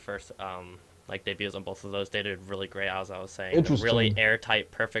this is their first like debuts on both of those. They did really great, as I was saying. Really Interesting.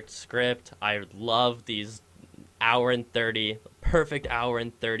 airtight, perfect script. I love these perfect hour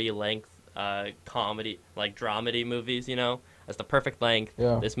and 30 length comedy, like dramedy movies. That's the perfect length.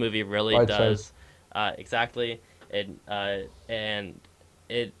 Yeah, This movie really bite size. does exactly. And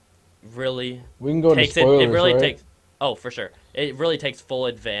it really We can go into takes it. It spoilers, really right? takes. Oh, for sure. It really takes full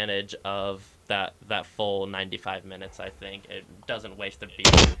advantage of that full 95 minutes. I think it doesn't waste a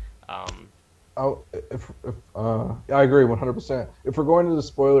beat. Um, Yeah, I agree 100%. If we're going to the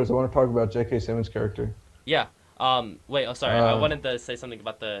spoilers, I want to talk about J.K. Simmons' character. yeah. Wait. Oh, sorry. I Uh, wanted to say something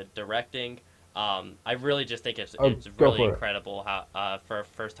about the directing. I really just think it's go really for it. incredible how for a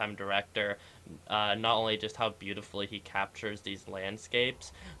first time director, not only just how beautifully he captures these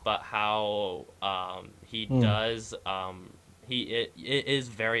landscapes, but how he Hmm. does it is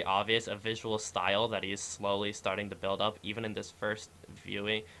very obvious a visual style that he is slowly starting to build up even in this first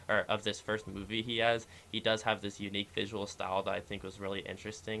viewing or of this first movie he does have this unique visual style that I think was really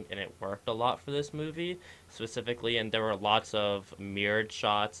interesting and it worked a lot for this movie specifically, and there were lots of mirrored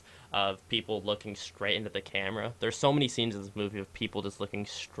shots of people looking straight into the camera. There's so many scenes in this movie of people just looking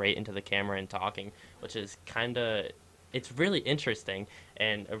straight into the camera and talking, which is kind of it's really interesting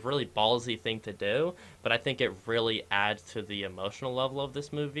and a really ballsy thing to do, but I think it really adds to the emotional level of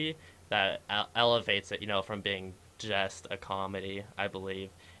this movie that elevates it, from being just a comedy, I believe.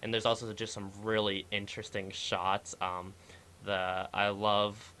 And there's also just some really interesting shots. The I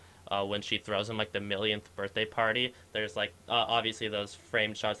love when she throws him like the millionth birthday party. There's like obviously those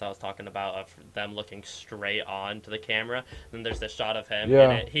framed shots I was talking about of them looking straight on to the camera. And then there's the shot of him,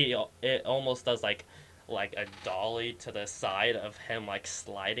 and Yeah. it almost does like a dolly to the side of him like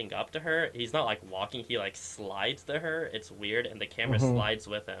sliding up to her. He's not like walking, he like slides to her. It's weird and the camera Hmm. slides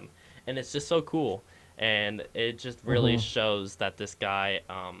with him. And it's just so cool. And it just really Hmm. shows that this guy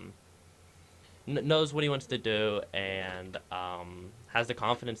knows what he wants to do and has the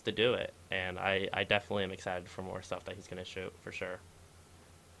confidence to do it. And I definitely am excited for more stuff that he's going to shoot for sure.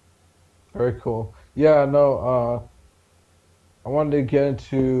 Very cool. Yeah, no, I wanted to get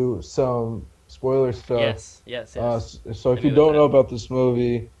into some spoiler stuff. Yes, yes, yes. So Hit if you me with don't know it. about this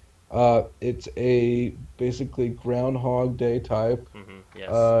movie, it's a basically Groundhog Day type,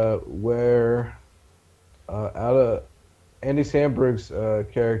 Yes. where out of Andy Samberg's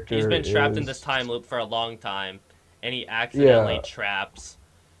He's character been trapped in this is, time loop for a long time, and he accidentally yeah, traps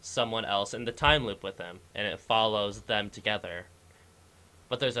someone else in the time loop with him, and it follows them together.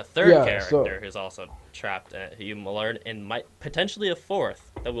 But there's a third yeah. character So who's also trapped in it, who you learn, and might potentially a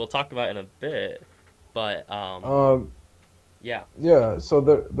fourth that we'll talk about in a bit. But um, yeah, yeah, so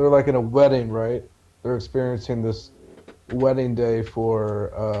they're like in a wedding, right? They're experiencing this wedding day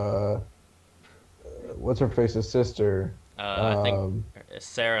for what's her face's sister, I think um,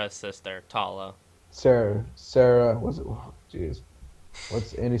 Sarah's sister Tala, Sarah. Was it? Oh, jeez,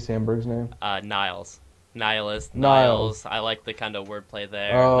 what's Andy Samberg's name? Niles. Nihilist, Niles. Niles. I like the kind of wordplay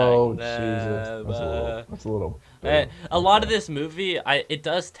there. Oh Jesus, that's a little big. A lot of Okay. this movie, it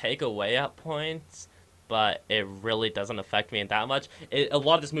does take away at points, but it really doesn't affect me that much. A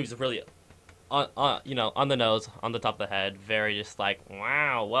lot of this movie is really on the nose, on the top of the head, very just like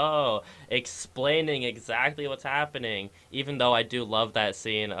wow, whoa, explaining exactly what's happening. Even though I do love that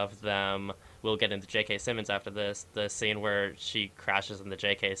scene of them. We'll get into J.K. Simmons after this. The scene where she crashes into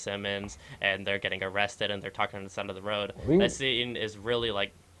J.K. Simmons and they're getting arrested and they're talking on the side of the road. We That scene is really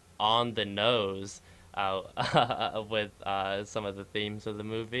like on the nose with some of the themes of the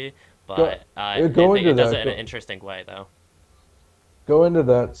movie, go but I go think into it does it that. in an interesting way though. Go into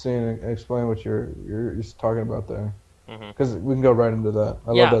that scene and explain what you're just talking about there, Hmm. because we can go right into that.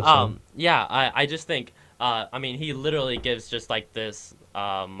 I love Yeah, that scene. I just think, I mean, he literally gives just like this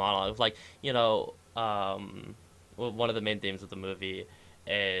monologue, like one of the main themes of the movie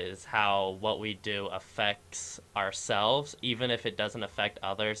is how what we do affects ourselves, even if it doesn't affect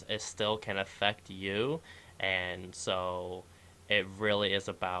others, it still can affect you, and so it really is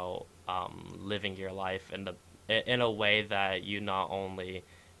about living your life in a way that you not only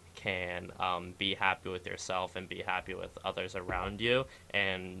can be happy with yourself and be happy with others around you.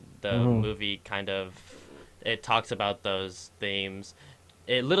 And the Hmm. movie kind of it talks about those themes.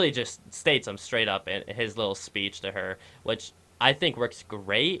 It literally just states them straight up in his little speech to her, which I think works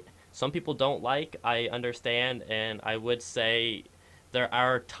great. Some people don't like, I understand, and I would say there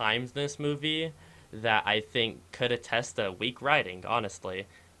are times in this movie that I think could attest to weak writing, honestly.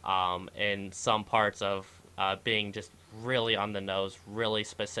 In some parts of being just really on the nose, really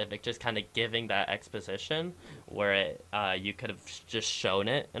specific, just kind of giving that exposition where you could have just shown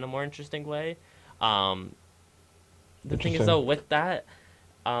it in a more interesting way. Um, the thing is, Interesting. though, with that,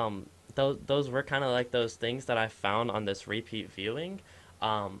 those were kind of like those things that I found on this repeat viewing.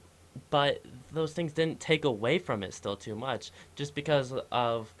 Um, but those things didn't take away from it still too much, just because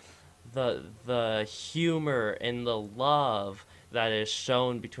of the humor and the love that is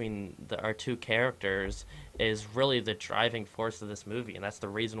shown between our two characters is really the driving force of this movie, and that's the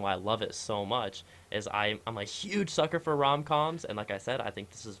reason why I love it so much. Is I'm a huge sucker for rom coms, and like I said, I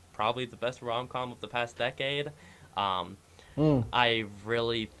think this is probably the best rom com of the past decade. Um, Mm. I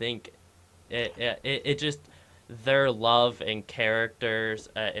really think it just their love and characters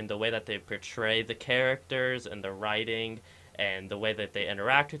and the way that they portray the characters and the writing and the way that they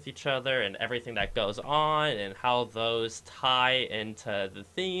interact with each other and everything that goes on and how those tie into the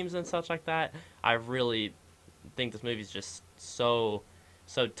themes and such like that. I really think this movie is just so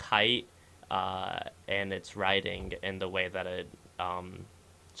tight and its writing and the way that it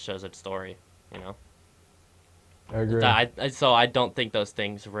shows its story. You know, I agree. so I don't think those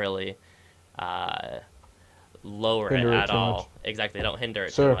things really uh, lower it Hinder it at too much. all. Exactly, they don't hinder it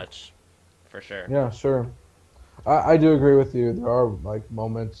too Sure. much, for sure. Yeah, sure. I do agree with you. There are like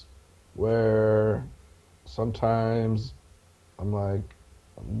moments where sometimes I'm like,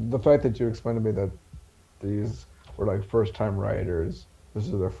 the fact that you explained to me that these were like first time writers, this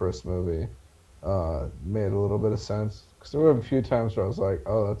is their first movie, made a little bit of sense. Because there were a few times where I was like,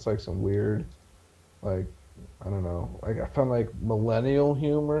 oh, that's like some weird, like, I don't know, like I found like millennial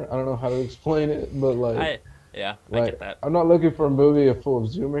humor. I don't know how to explain it, but I Yeah, I get like that. I'm not looking for a movie full of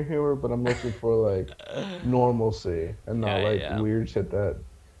Zoomer humor, but I'm looking for like normalcy and not Yeah, like yeah. weird shit that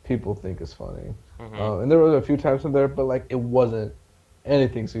people think is funny. Mhm. And there was a few times in there, but like it wasn't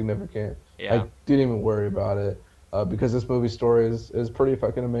anything significant. I Yeah. didn't even worry about it because this movie story is pretty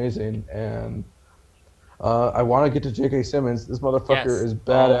fucking amazing, and I want to get to J.K. Simmons. This motherfucker Yes. is Oh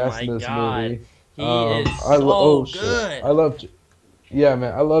badass my in this God, movie. he is Oh so shit, good. yeah,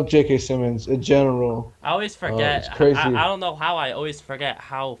 man, I love J.K. Simmons in general. I always forget. It's I crazy. don't know how I always forget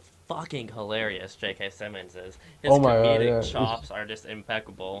how fucking hilarious J.K. Simmons is. His Oh my god, comedic yeah. chops are just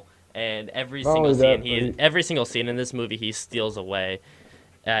impeccable, and Not only that, but every single scene in this movie, he steals away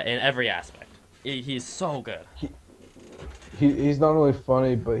in every aspect. He's so good. he's not only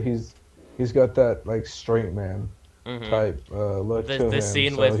funny, but he's got that like straight man Hmm. type look to The him.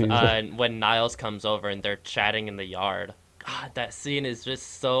 scene So with he's when Niles comes over and they're chatting in the yard. God, that scene is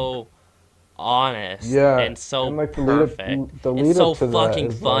just so honest yeah, and so and like perfect. the It's lead so up to that fucking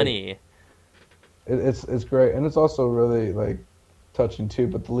is like funny. it's great, and it's also really like touching too.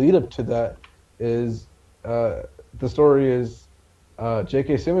 But the lead up to that is uh the story is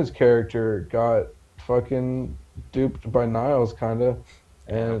J.K. Simmons' character got fucking duped by Niles, kind of. Yeah.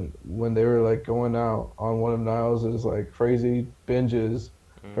 And when they were like going out on one of Niles's like crazy binges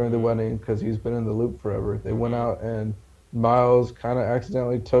during the Mhm. wedding, because he's been in the loop forever, they went Mhm. out and Miles kind of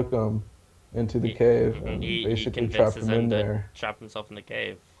accidentally took him into the cave and He basically trapped convinces him him in to there. trap himself in the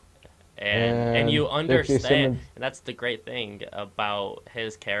cave. And And you J.K. understand, Simmons, and that's the great thing about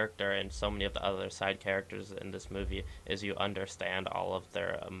his character and so many of the other side characters in this movie is you understand all of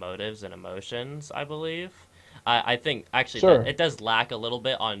their motives and emotions, I believe. I think actually that sure, it does lack a little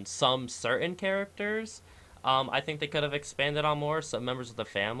bit on some certain characters. I think they could have expanded on more some members of the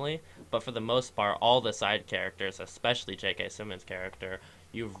family, but for the most part, all the side characters, especially J.K. Simmons' character,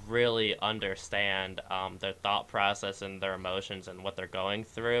 you really understand their thought process and their emotions and what they're going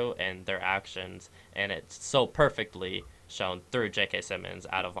through and their actions, and it's so perfectly shown through J.K. Simmons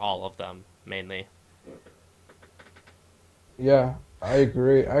out of all of them, mainly. yeah, I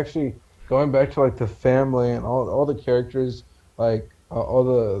agree. Actually, going back to like the family and all the characters, like all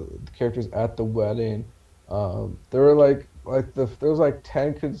the characters at the wedding, there were like there was like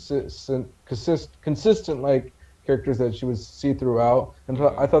 10 consistent like characters that she would see throughout, and Hmm.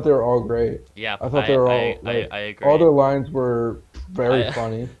 I thought they were all great. Yeah, I thought they were all I like all agree. their lines were very I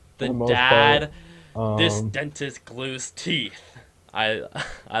funny for the the most part. dad, this Um, dentist glues teeth. I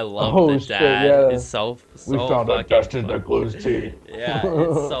I love the oh shit, dad. yeah, It's we so found a fucking dentist fun. that glues teeth. Yeah,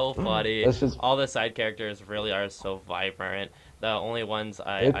 it's so funny. That's just All the side characters really are so vibrant. The only ones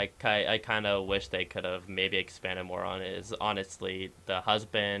it. I kind of wish they could have maybe expanded more on is honestly the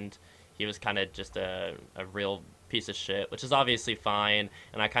husband. He was kind of just a real piece of shit, which is obviously fine.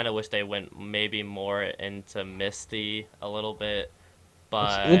 And I kind of wish they went maybe more into Misty a little bit.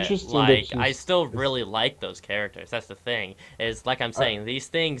 It's But interesting that like, you. I still It's really like those characters. That's the thing. Is like I'm I, saying, these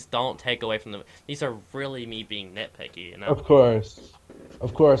things don't take away from them. These are really me being nitpicky, you know? of course,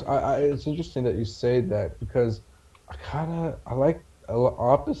 of course. It's interesting that you say that because I like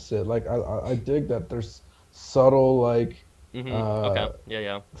opposite. Like I dig that there's subtle like Mhm. Okay. uh Yeah.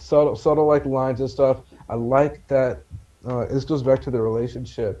 Yeah. subtle like lines and stuff. I like that. This goes back to the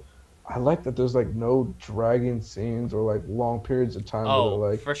relationship. I like that there's like no dragging scenes or like long periods of time where they're Oh,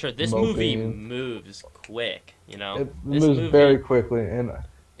 like for sure. This movie moping. moves quick. You know, It this moves very movie. quickly, and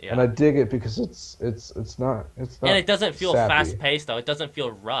Yeah. I dig it because it's not And it doesn't feel fast sappy. paced though. It doesn't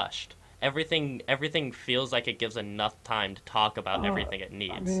feel rushed. everything feels like it gives enough time to talk about Uh, everything it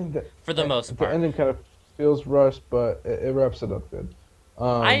I needs, mean, for the most the part. ending kind of feels rushed, but it wraps it up good.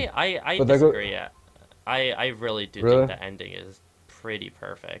 Um, I but that go disagree. I really do think really. the ending is pretty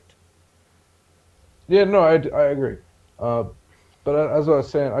perfect. Yeah, no, I agree. Uh, but as I was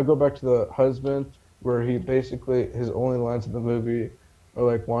saying, I go back to the husband where he basically his only lines in the movie are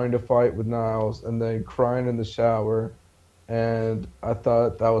like wanting to fight with Niles and then crying in the shower, and I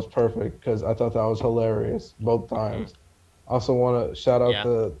thought that was perfect because I thought that was hilarious both Hmm. times. I also want to shout out Yeah.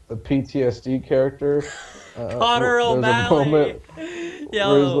 the PTSD character. Connor There's a O'Malley. moment where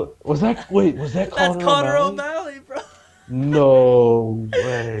Yo, was that that's Connor Connor O'Malley? O'Malley, bro. No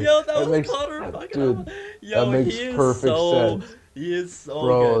way. Yo, that That was makes Connor fucking O'Malley. dude, that Yo, makes perfect sense. he is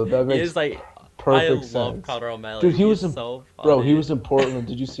so good. Bro, that He makes is like, I perfect love sense. Connor O'Malley. Dude, He is so bro, he funny. was in Portland.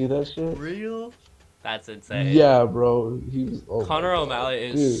 Did you see that shit? Real? That's insane. Yeah, bro. He was oh my Connor god. O'Malley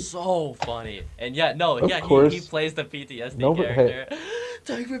is Dude, so funny. And yeah, no, of yeah, he course, plays the PTSD no but hey, character.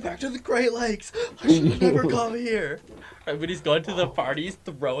 Take me back to the Great Lakes. I should have never come here. Right, when he's going to the parties,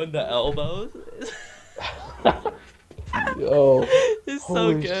 throwing the elbows. yo, It's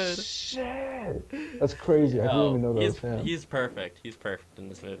so holy good. shit. That's crazy. I didn't Yo, even know that was him. he's perfect. He's perfect in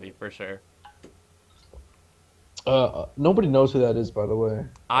this movie for sure. Nobody knows who that is, by the way.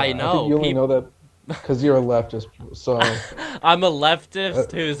 I I think know. you only know that because you're a leftist. So, I'm a uh,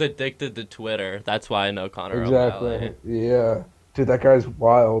 leftist who's addicted to Twitter. That's why I know Connor O'Malley. exactly. Yeah. Dude, that guy's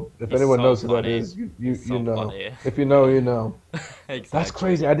wild. If He's anyone so knows who that funny. is, He's you so know. funny. If you know, you know. That's Exactly.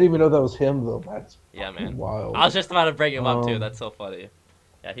 crazy. I didn't even know that was him though. That's Yeah, man. I wild. was just about to bring him up too. Um, That's so funny.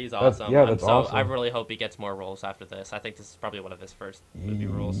 Yeah, he's that's awesome. yeah, that's I awesome. really hope he gets more roles after this. I think this is probably one of his first movie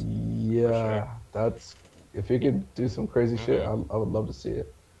roles for sure. Yeah, that's if he could do some crazy shit, Hmm. I would love to see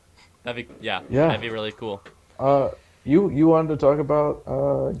it. That'd Yeah. be really cool. Uh, you wanted to talk about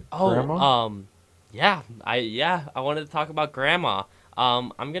Oh, grandma? I wanted to talk about Grandma.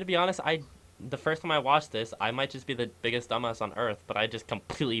 I'm gonna be honest. The first time I watched this, I might just be the biggest dumbass on earth, but I just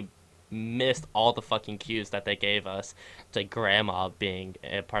completely missed all the fucking cues that they gave us to Grandma being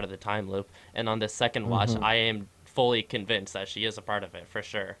a part of the time loop. And on this second watch, Mm-hmm. I am fully convinced that she is a part of it for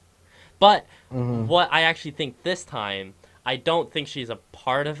sure. But Mm-hmm. what I actually think this time, I don't think she's a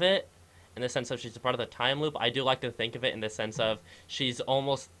part of it in the sense of she's a part of the time loop. I do like to think of it in the sense of she's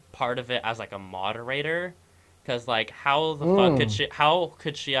almost part of it as like a moderator. Because like, Mm. how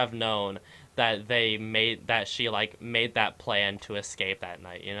could she have known that she like made that plan to escape that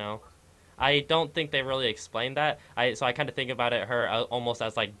night? You know, I don't think they really explained that. I kind of think about it her almost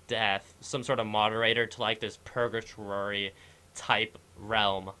as like death, some sort of moderator to like this purgatory type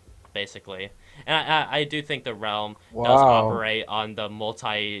realm, basically. And I do think the realm does Wow. operate on the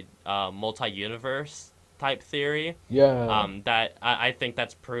multi universe type theory. Yeah. That I think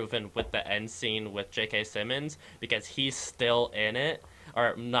that's proven with the end scene with J.K. Simmons because he's still in it,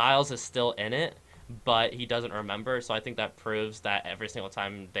 or Niles is still in it, but he doesn't remember. So I think that proves that every single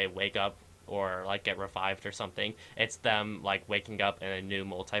time they wake up or like get revived or something, it's them like waking up in a new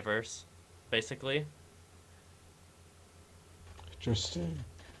multiverse, basically. Interesting.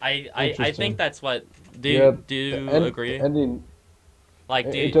 I think Interesting. that's what Yeah. do you The agree? ending. Like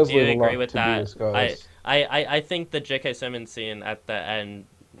It do does leave you a agree lot with to be that? discussed. I think the J.K. Simmons scene at the end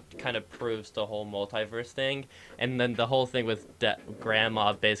kind of proves the whole multiverse thing, and then the whole thing with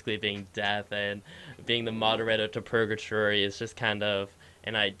Grandma basically being death and being the moderator to Purgatory is just kind of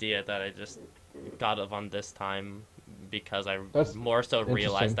an idea that I just got of on this time because I That's more so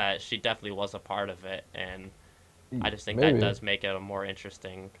realized interesting. that she definitely was a part of it, and I just think that Maybe. does make it a more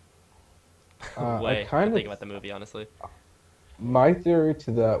interesting I way to kind think of about the movie, honestly. my theory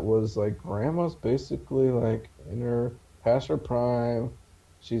to that was like grandma's basically like in her past her prime.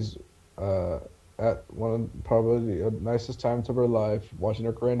 She's uh at one of probably the nicest times of her life, watching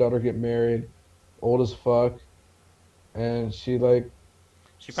her granddaughter get married, old as fuck, and she like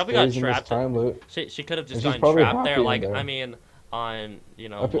She probably got stays in this trapped. time loop, She could have and just she's gotten probably trapped there. happy in Like I there. mean, on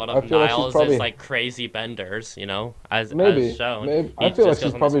one I of feel like she's Niles' probably like crazy benders. As maybe shown, maybe I he feel like just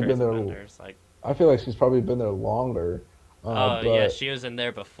goes she's on these probably been crazy there. benders. Like I feel like she's probably been there longer. oh yeah, But she was in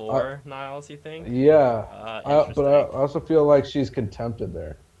there I, before Niles. You think? yeah, but I Interesting. also feel like she's contented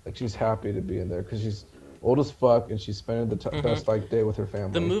there. Like she's happy to be in there because she's old as fuck and she's spending the Hmm. best like day with her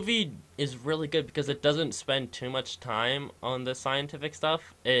The family. movie is really good because it doesn't spend too much time on the scientific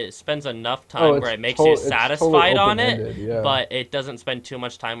stuff. It spends enough Oh, time where it makes you it's totally satisfied on open it, ended. Yeah, but it doesn't spend too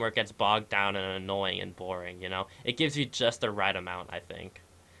much time where it gets bogged down and annoying and boring, you know? It gives you just the right amount, I think,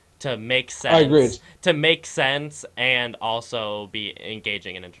 I agree. to make sense and also be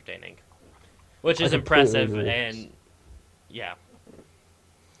engaging and entertaining, which I is completely impressive agree. and yeah.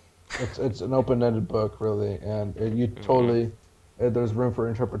 It's an open-ended book, really, and you Mhm. totally there's room for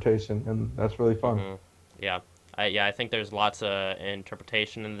interpretation, and that's really fun. Mhm. Yeah. I think there's lots of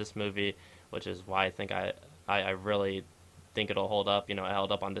interpretation in this movie, which is why I really think it'll hold up. You know, it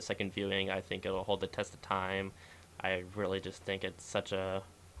held up on the second viewing. I think it'll hold the test of time. I really just think it's such a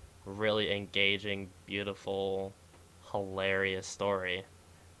really engaging, beautiful, hilarious story.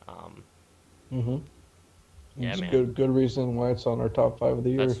 Um, hmm yeah, It's a man. good reason why it's on our top five of the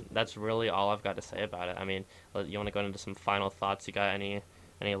year. That's really all I've got to say about it. I mean, you want to go into some final thoughts? You got any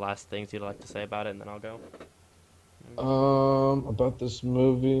last things you'd like to say about it, and then I'll go. About this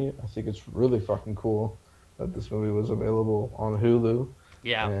movie, I think it's really fucking cool that this movie was available on Hulu,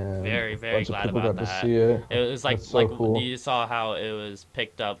 Yeah, and very a very bunch of glad people about got to that. see it. It was That's so like cool. you saw how it was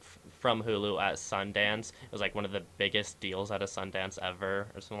picked up from Hulu at Sundance. It was like one of the biggest deals at a Sundance ever,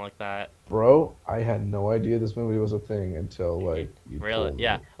 or something like that. Bro, I had no idea this movie was a thing until Y- like you Really? told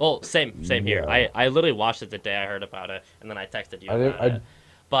Yeah. me. Well, same here. Yeah. I literally watched it the day I heard about it, and then I texted you about I it.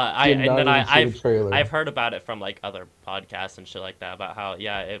 But did not even see the I've trailer. heard about it from like other podcasts and shit like that about how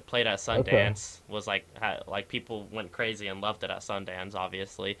yeah it played at Okay. Sundance, was like like people went crazy and loved it at Sundance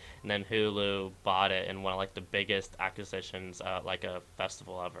obviously, and then Hulu bought it in one of like the biggest acquisitions like a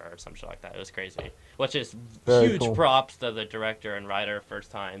festival ever or some shit like that. It was crazy, which is Very huge cool. props to the director and writer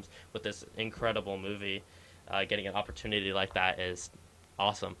first times with this incredible movie. Getting an opportunity like that is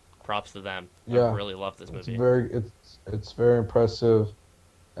awesome. Props to them. I Yeah. really love this movie. It's very impressive.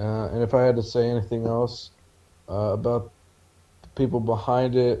 And if I had to say anything else about the people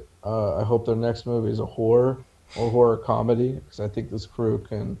behind it, I hope their next movie is a horror or horror comedy because I think this crew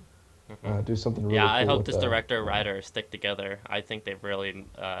can Hmm. do something Yeah, really I cool hope with this that. director writer stick together. I think they've really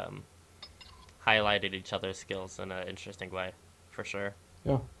highlighted each other's skills in an interesting way, for sure.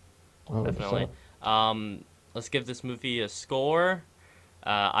 Yeah, Definitely. 100%. Um, let's give this movie a score.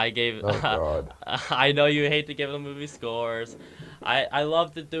 I gave. Oh God. I know you hate to give the movie scores. I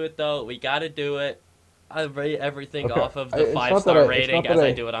love to do it though. We got to do it. I rate everything Okay. off of the five star It's rating not that as I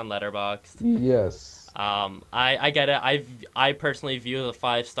I. do it on Letterboxd. Yes. I get it. I personally view the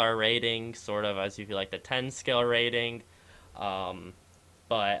 5 star rating sort of as you feel like the 10 scale rating. Um,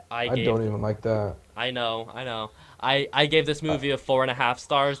 but I don't even like that. I know. I gave this I, movie a 4.5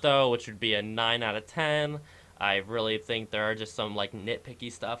 stars though, which would be a 9 out of 10. I really think there are just some like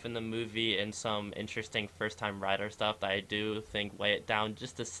nitpicky stuff in the movie and some interesting first time writer stuff that I do think weigh it down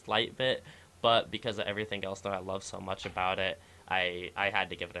just a slight bit. But because of everything else that I love so much about it, I had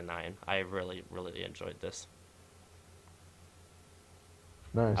to give it a 9. I really enjoyed this.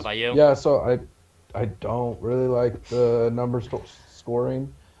 How nice. about you? Yeah. So I don't really like the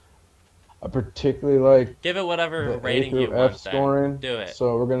scoring. I particularly like Give it whatever the A rating you through F want then. scoring, Do it.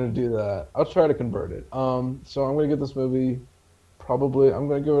 so we're gonna do that. I'll try to convert it. So I'm gonna give this movie probably I'm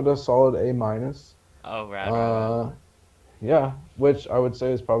gonna give it a solid A minus. Oh, right. Uh, yeah, which I would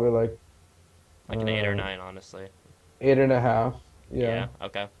say is probably like Like an 8 or uh 9, honestly. 8.5. Yeah. Yeah,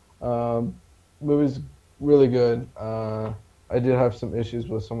 okay. Um, movie's really good. I did have some issues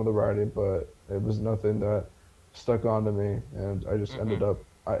with some of the writing, but it was nothing that stuck onto me, and I just Mm-hmm. ended up.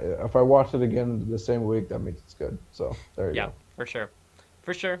 If I watched it again the same week, that means it's good. So there you Yeah, go. for sure.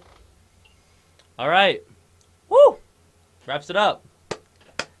 For sure. All right. Woo! Wraps it up.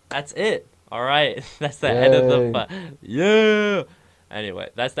 That's it. All right. That's the end of the Yay! yeah. Anyway,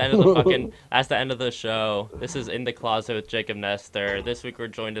 that's the end of the fucking. That's the end of the show. This is In the Closet with Jacob Nestor. This week we're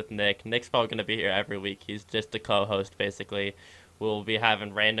joined with Nick. Nick's probably gonna be here every week. He's just the co-host basically. We'll be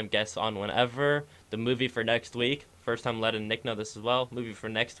having random guests on whenever. The movie for next week. First time letting Nick know this as well. Movie for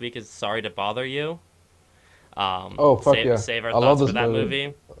next week is Sorry to Bother You. Oh fuck yeah! Save our I love thoughts for this that movie.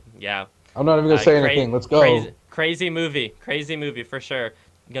 movie. Yeah, I'm not even gonna say anything. Let's go. crazy movie for sure.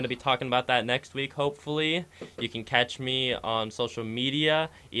 I'm gonna be talking about that next week. Hopefully, you can catch me on social media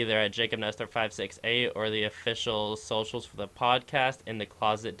either at Jacob Nestor 568 or the official socials for the podcast In the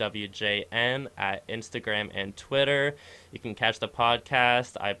Closet WJN at Instagram and Twitter. You can catch the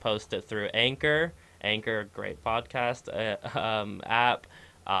podcast. I post it through Anchor. Anchor, great podcast app.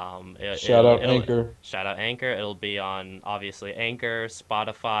 Shout out It'll Anchor. shout out Anchor. It'll be on obviously Anchor,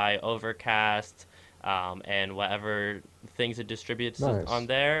 Spotify, Overcast, and whatever things it distributes on Nice.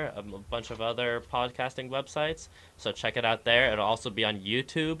 there. A bunch of other podcasting websites. So check it out there. It'll also be on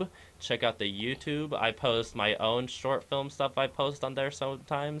YouTube. Check out the YouTube. I post my own short film stuff I post on there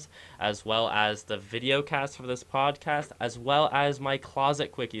sometimes, as well as the video cast for this podcast, as well as my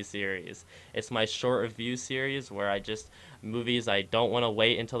Closet Quickie series. It's my short review series where I just movies I don't want to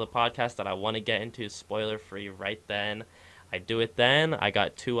wait until the podcast that I want to get into spoiler free right then. I do it then. I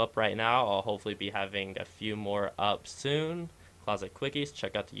got 2 up right now. I'll hopefully be having a few more up soon. Closet Quickies.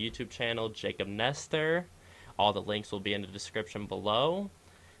 Check out the YouTube channel, Jacob Nestor. All the links will be in the description below.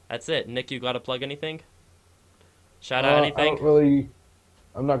 That's it. Nick, you got to plug anything? Shout out I anything? don't really.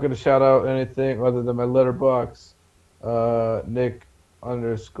 I'm not gonna shout out anything other than my letterbox. Nick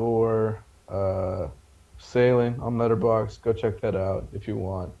underscore sailing on letterbox. Go check that out if you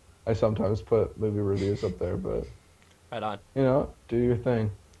want. I sometimes put movie reviews up there, but Right on. do your thing.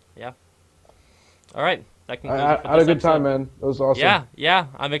 Yeah. All right. That I, concludes it for I had a this good episode. time, man. It was awesome. Yeah.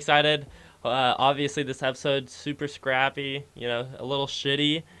 I'm excited. Obviously, this episode super scrappy. A little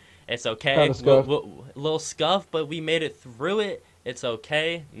shitty. It's okay. Kinda scuffed. A little scuff, but we made it through it. It's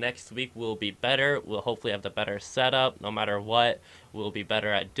okay. Next week will be better. We'll hopefully have the better setup. No matter what, we'll be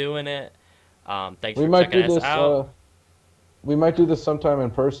better at doing it. Thanks We for might checking do us this. out. We might do this sometime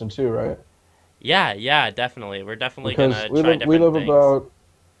in person too, right? Yeah, definitely. We're definitely Because gonna we try live we different live things. about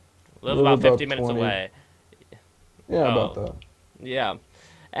Live we live about 50 about minutes 20. away. Yeah, about Oh, that. yeah.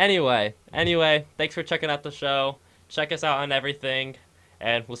 Anyway, thanks for checking out the show. Check us out on everything,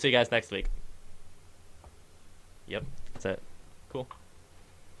 and we'll see you guys next week. Yep, that's it. Cool.